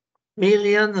banknotes.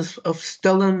 Millions of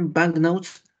stolen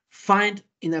banknotes found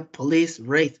in a police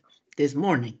raid this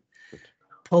morning. Good.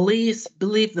 Police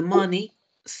believe the money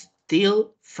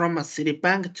stole from a city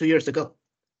bank 2 years ago.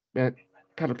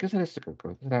 Carlos, ¿qué será esto,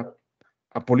 Carlos? Será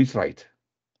a police raid.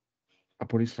 A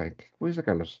police raid. ¿Qué es eso,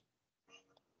 Carlos?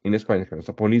 En español, Carlos,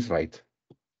 a police raid.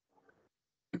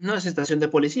 No es estación de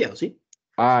policía, ¿o sí?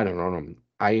 No.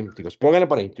 Ahí, chicos, pónganle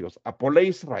por ahí, chicos. A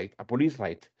police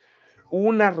raid.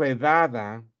 Una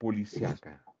redada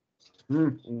policíaca.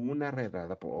 Una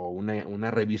redada o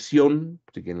una revisión,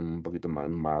 si quieren un poquito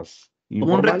más Como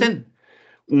un informal. retén.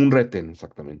 Un retén,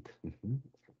 exactamente.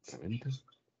 Exactamente.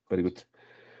 Very good.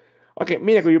 Okay,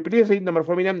 mira, could you please read number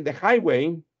 4, Miriam? The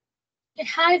highway. The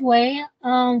highway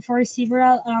for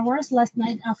several hours last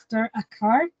night after a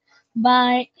car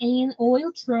by an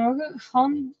oil truck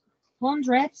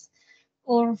hundreds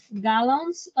of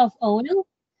gallons of oil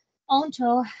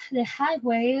onto the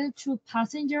highway to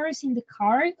passengers in the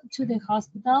car to the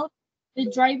hospital,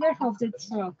 the driver of the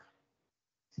truck.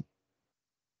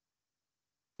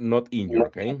 Not injured,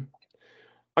 okay?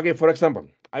 Okay, for example,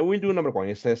 I will do number 1.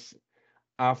 It says,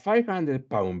 a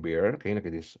 500-pound bear, okay, look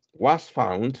at this, was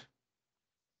found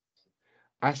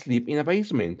asleep in a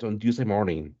basement on Tuesday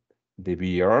morning. The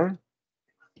bear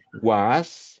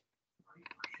was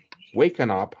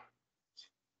waken up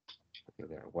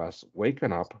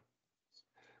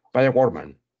by a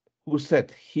woman who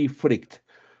said he freaked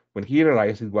when he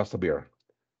realized it was a bear.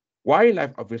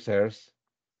 Wildlife officers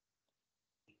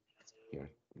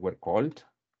were called,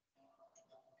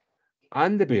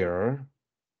 and the bear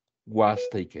was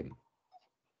taken.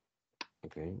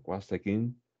 Okay, was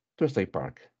taken to a state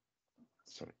park.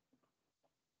 Sorry.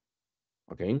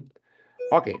 Okay.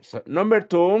 Okay, so number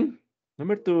two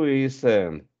is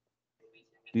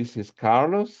this is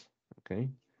Carlos. Okay.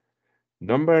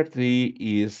 Number three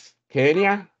is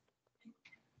Kenya.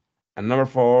 And number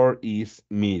four is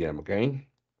Miriam. Okay.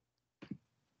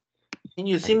 Can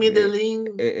you send Okay. me the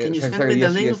link? Can you send me Sorry, the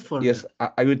yes, link yes, for yes.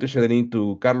 the? I will to share the link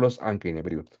to Carlos and Kenya.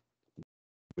 Very good.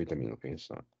 Wait a minute, okay.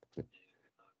 So,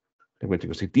 después,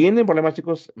 chicos, si tienen problemas,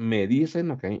 chicos, me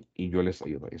dicen, ok, y yo les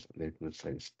ayudo. This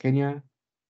is Kenya,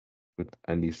 good,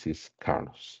 and this is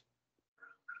Carlos.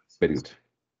 Very good.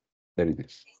 There it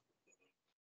is.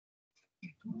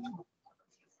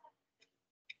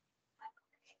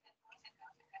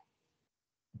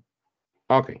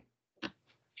 Okay.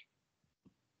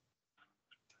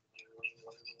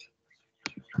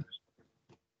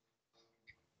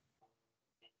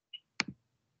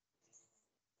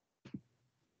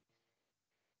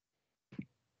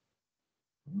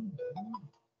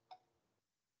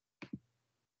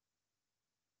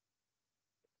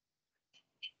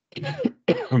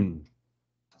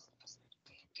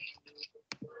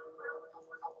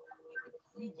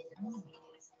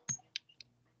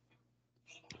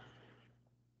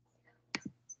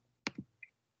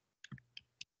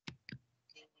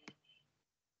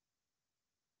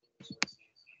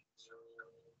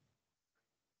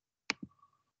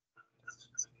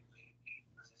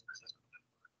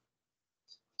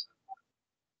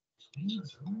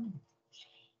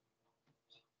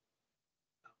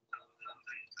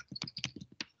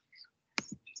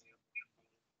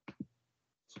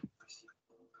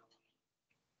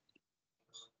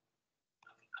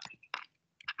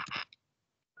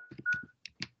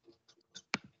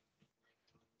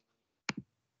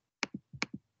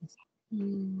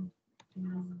 Mm,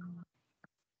 mm.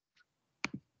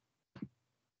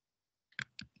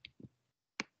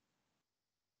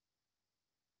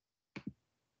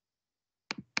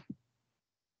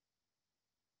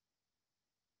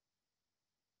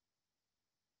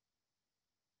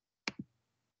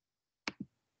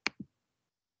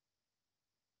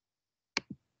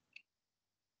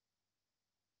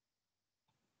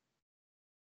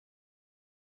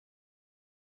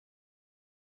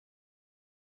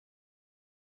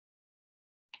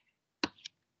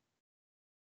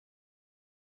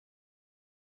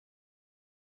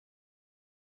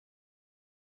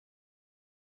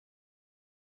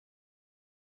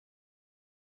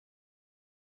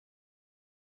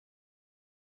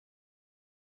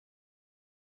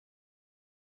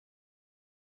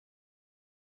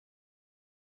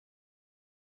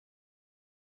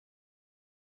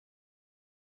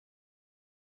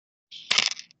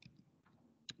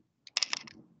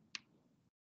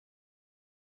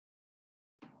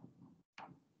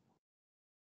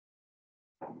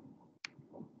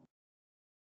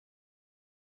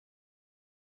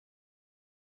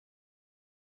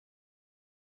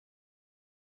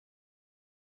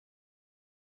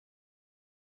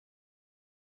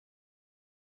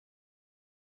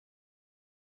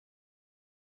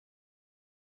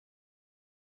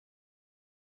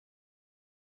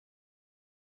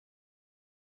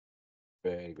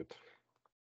 Very good.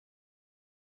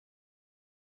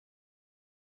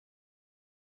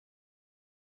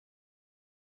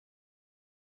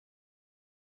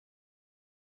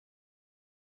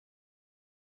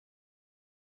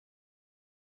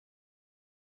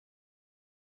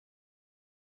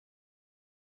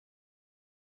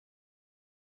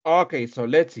 Okay, so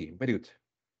let's see. Very good.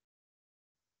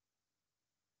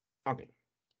 Okay.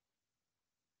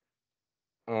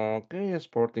 Okay,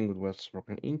 Sporting Good was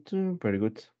broken into. Very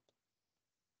good.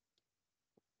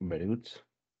 Very good.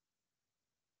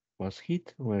 Was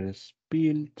hit, were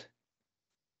spilled.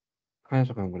 Hands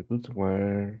on very good.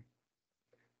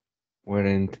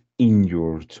 Weren't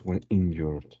injured. Were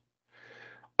injured.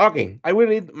 Okay, I will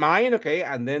read mine, okay,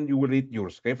 and then you will read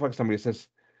yours. Okay, for example, it says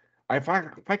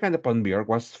five-kind bear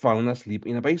was found asleep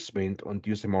in a basement on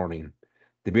Tuesday morning.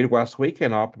 The bear was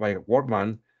waken up by a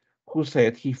workman who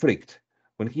said he freaked.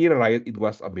 When he realized it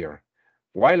was a bear,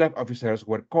 wildlife officers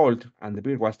were called and the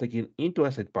bear was taken into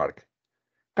a state park.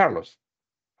 Carlos,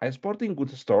 a sporting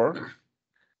goods store.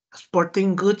 A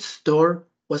sporting goods store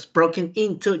was broken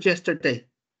into yesterday,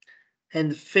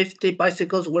 and 50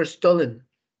 bicycles were stolen.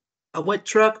 A wet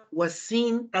truck was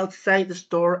seen outside the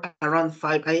store around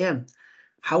 5 a.m.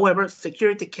 However,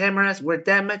 security cameras were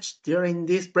damaged during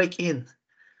this break-in,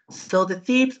 so the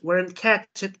thieves weren't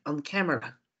captured on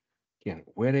camera. Yeah,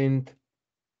 weren't,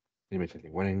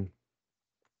 weren't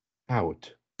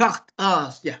caught. Caught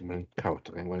us, yeah. Weren't caught,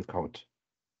 okay, weren't caught.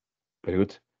 Very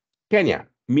good. Kenya,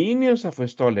 millions of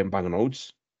stolen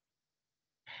banknotes.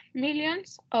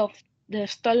 Millions of the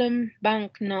stolen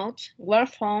banknotes were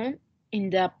found in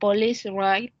the police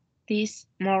raid this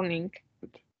morning.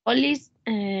 Police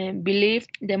believe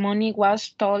the money was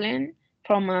stolen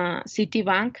from a city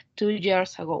bank 2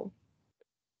 years ago.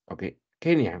 Okay.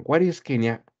 Kenya. What is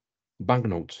Kenya?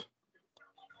 Banknotes.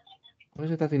 What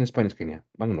is that in Spanish, Kenya?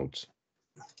 Banknotes.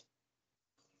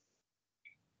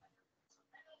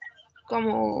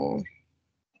 Como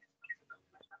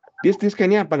This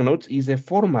Kenya banknotes is the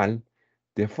formal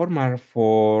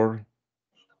for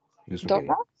this okay.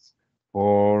 dollars?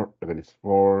 Look at this,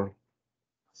 for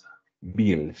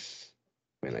bills.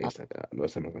 Bueno, ahí está, lo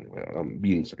hacemos con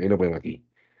bills, ok, lo ponemos aquí.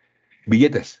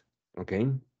 Billetes, ok.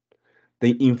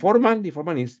 The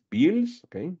formal is bills,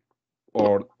 okay,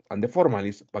 and the formal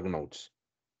is banknotes.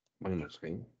 Banknotes,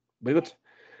 okay. Very good.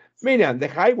 Miriam, the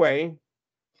highway.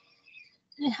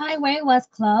 The highway was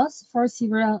closed for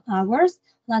several hours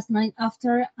last night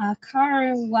after a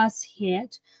car was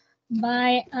hit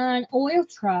by an oil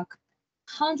truck.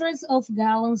 Hundreds of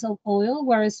gallons of oil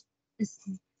were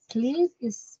spilled,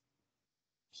 spilled,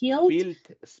 Spilled.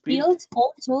 spilled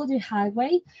onto the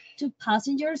highway. Two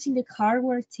passengers in the car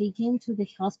were taken to the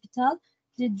hospital.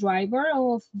 The driver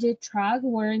of the truck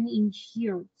were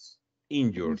injured.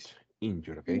 Injured,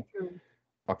 okay.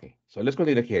 Okay, so let's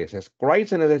continue here. It says, write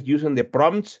sentences using the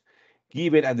prompts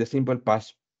given at the simple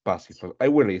past participle. I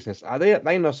will read. It says, a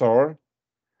dinosaur.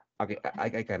 Okay,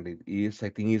 I can read. I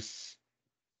think is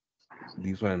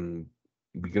this one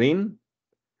green.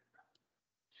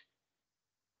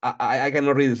 I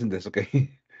cannot read the sentence,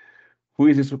 okay. Who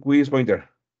is this? Who is pointer?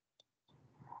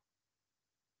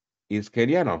 Is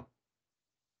Keriano?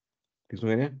 This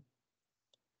one again?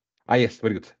 Ah, yes,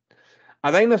 very good.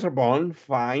 A dinosaur bone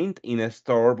found in a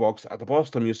store box at the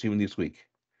Boston Museum this week.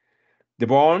 The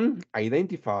bone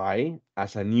identified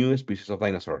as a new species of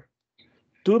dinosaur.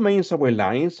 Two main subway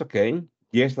lines, okay,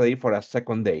 yesterday for a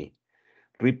second day.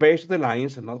 Repairs to the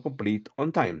lines are not complete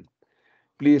on time.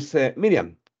 Please,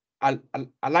 Miriam, a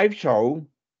live show.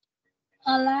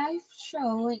 A live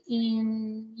show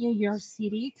in New York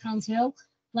City canceled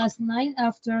last night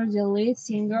after the lead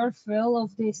singer fell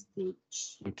off the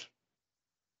stage. Good.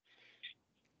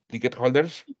 Ticket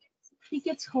holders.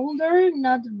 Tickets holder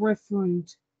not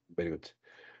refund. Very good.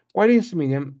 What is,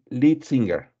 Miriam, lead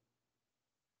singer?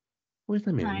 What is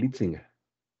the meaning? I, Lead singer.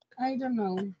 I don't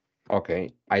know. Ok,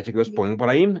 ahí se quedó ponen por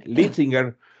ahí. Lead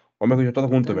singer, o mejor dicho, todo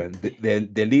junto, ven.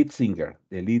 The lead singer,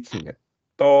 the lead singer.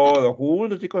 Todo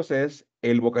junto, chicos, es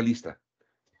el vocalista.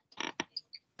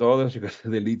 Todos, chicos,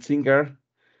 the lead singer,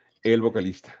 el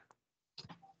vocalista.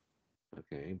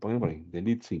 Ok, ponen por ahí, the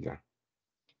lead singer.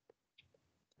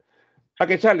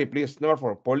 Okay, Charlie, please, number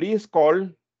 4. Police call.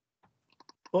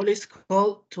 Police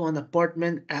called to an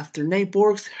apartment after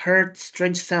neighbors heard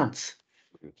strange sounds.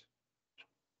 Good.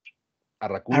 A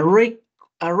A, raccoon.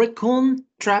 a raccoon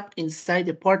trapped inside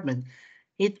the apartment.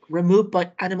 It removed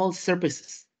by animal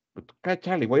services. Okay,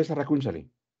 Charlie, what is a raccoon, Charlie?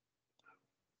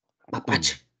 Raccoon.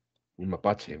 Mapache. Un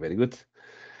mapache, very good.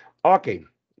 Okay,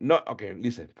 no, okay,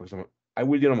 listen, for example, I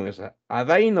will do a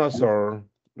dinosaur,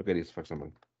 look at this, for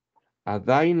example. A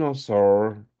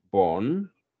dinosaur bone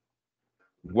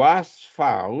was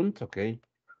found, okay,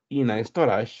 in a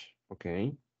storage,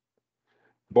 okay,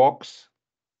 box,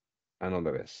 and all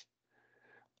the rest,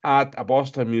 at a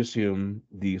Boston museum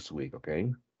this week,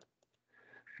 okay.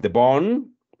 The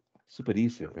bone, super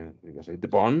easy, okay, because the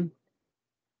bone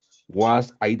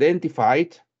was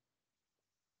identified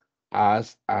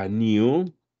as a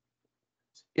new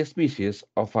species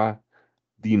of a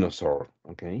dinosaur,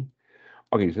 okay.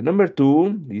 Okay, so number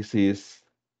 2, this is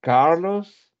Carlos.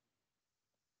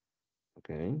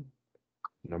 Okay.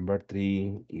 Number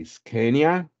 3 is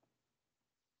Kenya.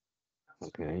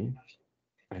 Okay.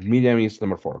 And Miriam is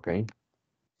number 4, okay.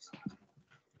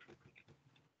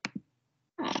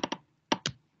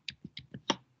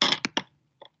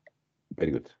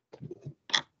 Very good.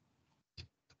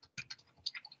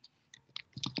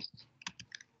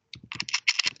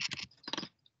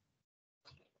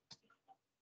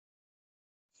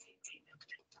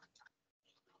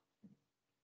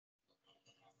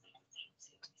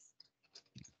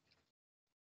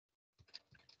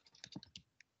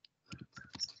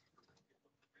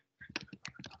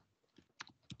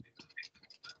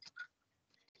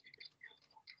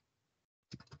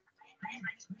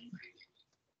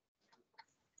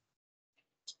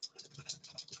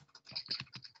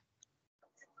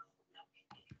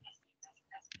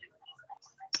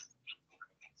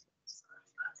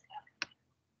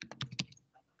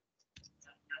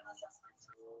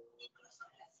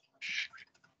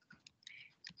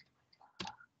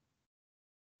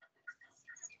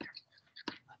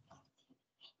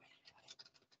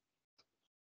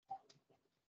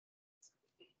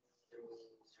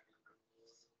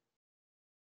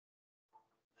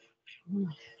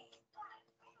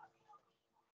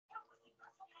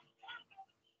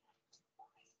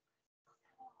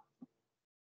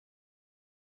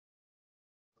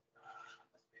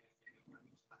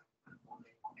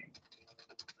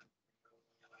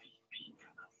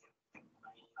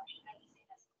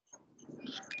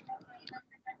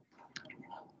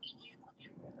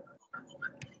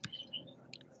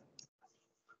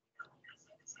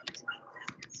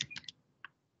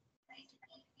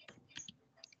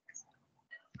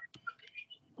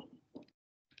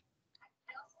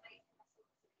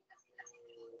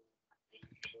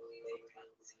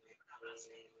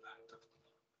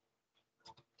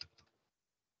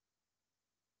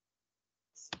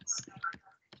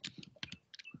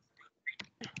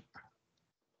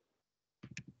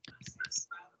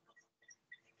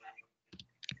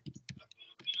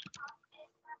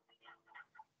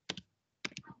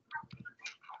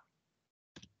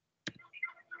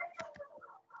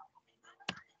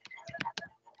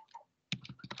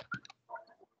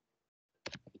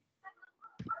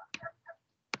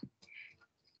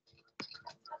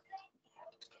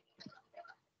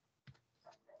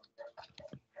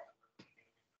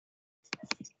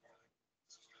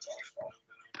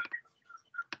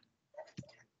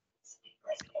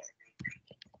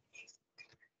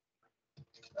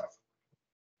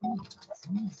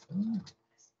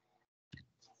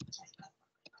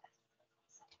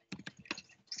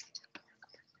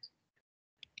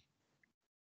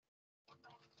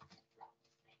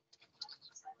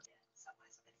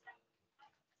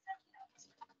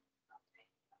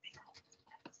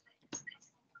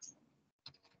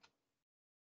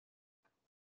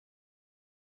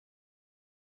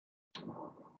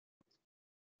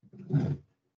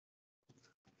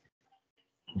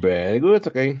 Very good.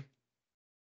 Okay.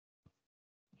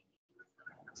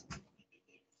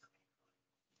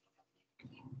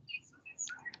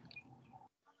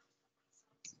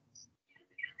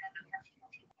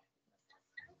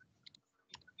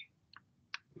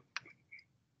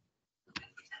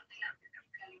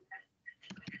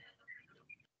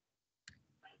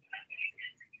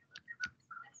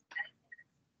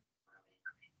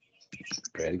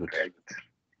 Very good.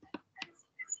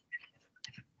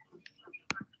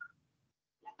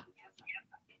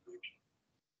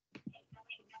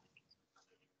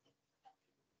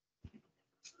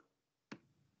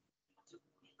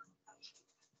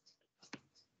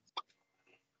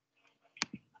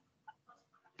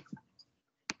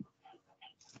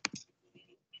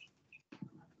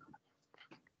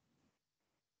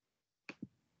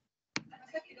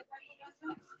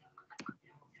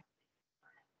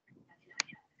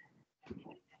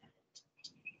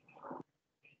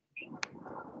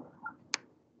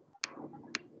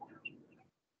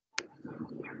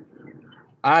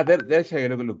 There's a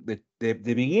look. The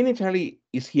beginning, Charlie,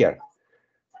 is here.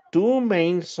 Two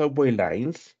main subway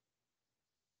lines.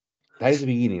 That is the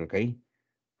beginning, okay?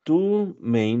 Two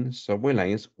main subway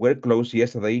lines were closed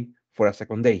yesterday for a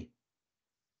second day.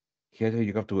 Here's how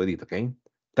you have to edit, okay?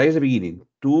 That is the beginning.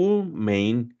 Two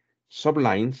main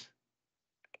sublines.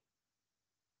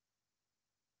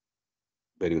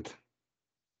 Very good.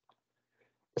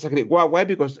 Exactly. Why?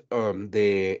 Because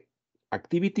the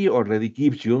activity already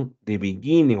gives you the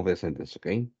beginning of the sentence,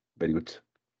 okay? Very good.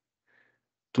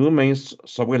 Two main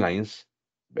subway lines.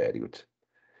 Very good.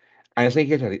 I say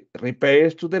here,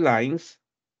 repairs to the lines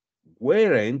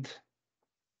weren't.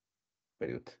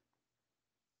 Very good.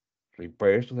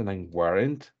 Repairs to the line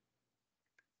weren't.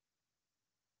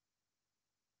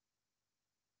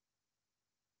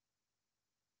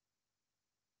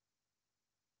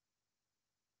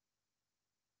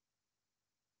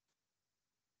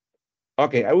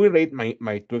 Okay, I will rate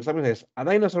my two examples. A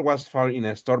dinosaur was found in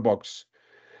a store box.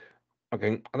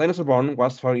 Okay, a dinosaur bone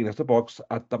was found in a store box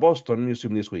at the Boston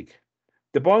Museum this week.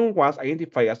 The bone was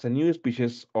identified as a new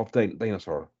species of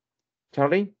dinosaur.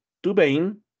 Charlie, two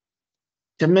vein.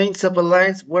 The main subway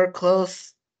lines were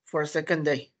closed for a second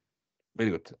day.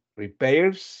 Very good.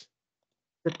 Repairs.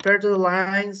 Repair to the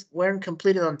lines weren't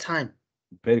completed on time.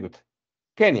 Very good.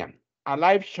 Kenya, a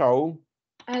live show.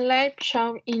 A live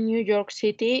show in New York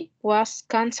City was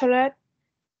cancelled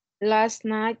last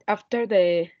night after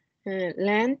the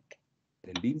length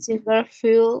silver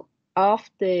fell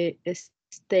off the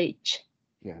stage.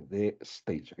 Yeah, the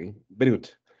stage. Okay, very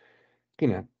good.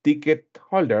 Kenya, ticket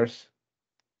holders.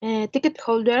 Ticket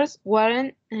holders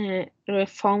weren't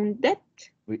refunded.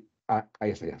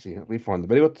 Yes, refund.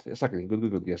 Very good. Exactly.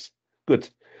 Good. Yes. Good.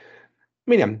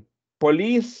 Miriam,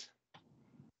 police.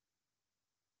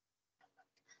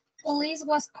 Police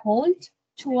was called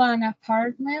to an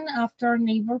apartment after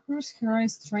neighbors heard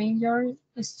strange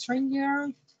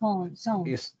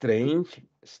sounds.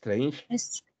 Strange.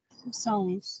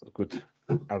 Sounds. Good.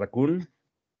 A raccoon.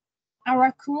 A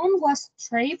raccoon was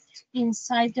trapped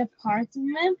inside the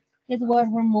apartment. It was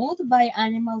removed by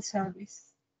animal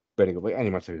service. Very good.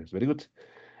 Animal service. Very good.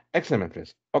 Excellent, my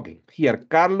friends. Okay, here,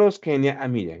 Carlos, Kenya,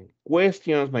 and Miriam.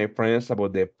 Questions, my friends,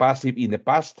 about the passive in the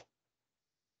past.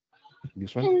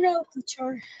 This one? No,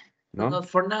 teacher. No? Not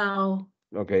for now.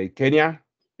 Okay, Kenya?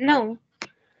 No,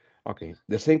 Okay,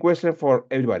 the same question for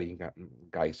everybody,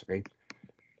 guys, okay?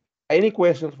 Any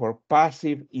questions for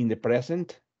passive in the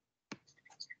present?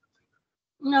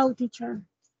 No, teacher.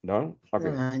 No? Okay,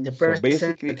 In the so present,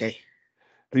 basically, okay.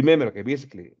 remember, okay,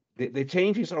 basically, the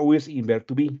change is always in verb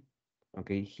to be.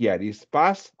 Okay, here is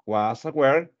past, was,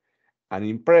 were, and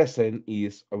in present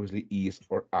is obviously is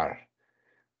or are.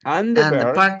 And the And the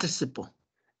verb, participle.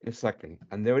 exactly,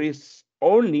 and there is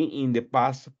only in the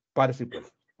past participle,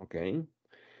 okay?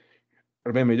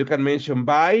 Remember, you can mention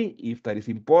by if that is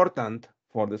important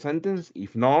for the sentence.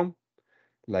 If not,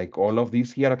 like all of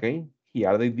these here, okay?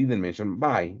 Here they didn't mention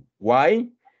by. Why?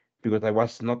 Because that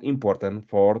was not important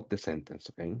for the sentence,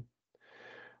 okay?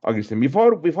 Okay, so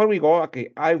before we go,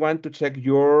 okay, I want to check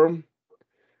your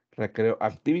recreo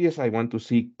activities. I want to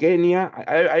see Kenya.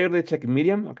 I already checked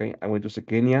Miriam. Okay, I want to see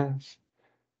Kenya.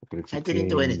 Okay, let's see I didn't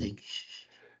do anything.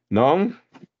 No?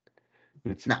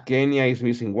 Let's see. No. Kenya is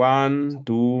missing 1,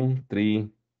 2, 3.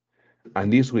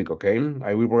 And this week, okay?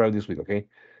 I will program this week, okay?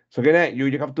 So Kenya, you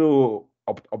have to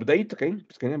update, okay?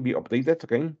 Kenya, be updated,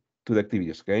 okay? To the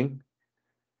activities, okay?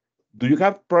 Do you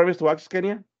have progress to ask,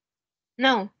 Kenya?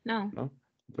 no. No?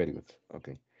 Very good.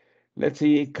 Okay. Let's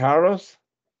see, Carlos.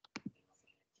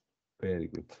 Very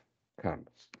good.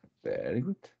 Carlos. Very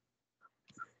good.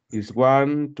 It's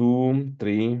 1, 2,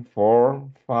 3, 4,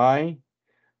 5.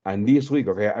 And this week,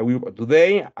 okay, I will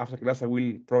today after class I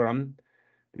will program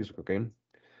this week, okay?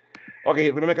 Okay,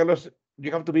 remember, Carlos,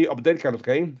 you have to be updated, Carlos,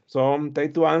 okay? So try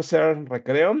to answer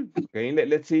recreo. Okay,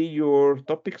 let's see your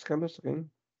topics, Carlos, okay?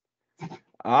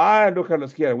 Ah, look,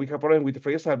 Carlos, here. We have problem with the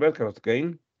phrasal verb, Carlos,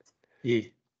 okay? Yeah.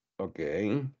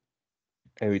 Okay.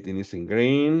 Everything is in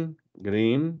green,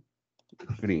 green,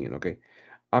 green, okay.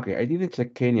 Okay, I didn't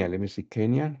check Kenya. Let me see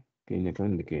Kenya.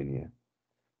 Kenya.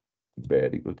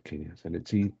 Very good, Kenya. So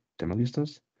let's see. ¿Estamos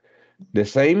listos? The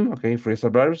same, okay,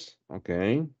 phrasal verbs,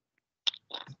 okay.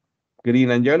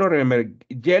 Green and yellow, remember,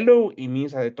 yellow, it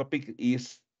means that the topic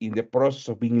is in the process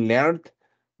of being learned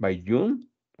by you,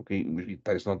 okay,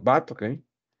 that is not bad, okay.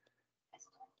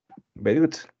 Very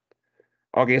good.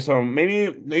 Okay, so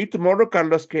maybe tomorrow,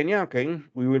 Carlos, Kenya, okay,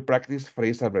 we will practice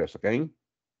phrasal verbs, okay,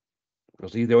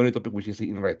 because it's the only topic which is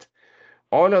in red.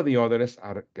 All of the others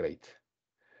are great.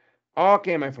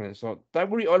 Okay, my friends, so that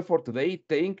will be all for today.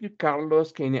 Thank you,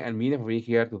 Carlos, Kenya, and Mina for being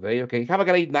here today, okay. Have a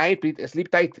great night, please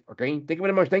sleep tight, okay. Thank you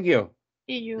very much, thank you.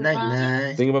 See you. Night, Bye.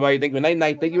 night. Thank you, bye-bye, thank you,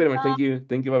 night, thank you very much, thank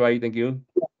you, bye-bye, thank you.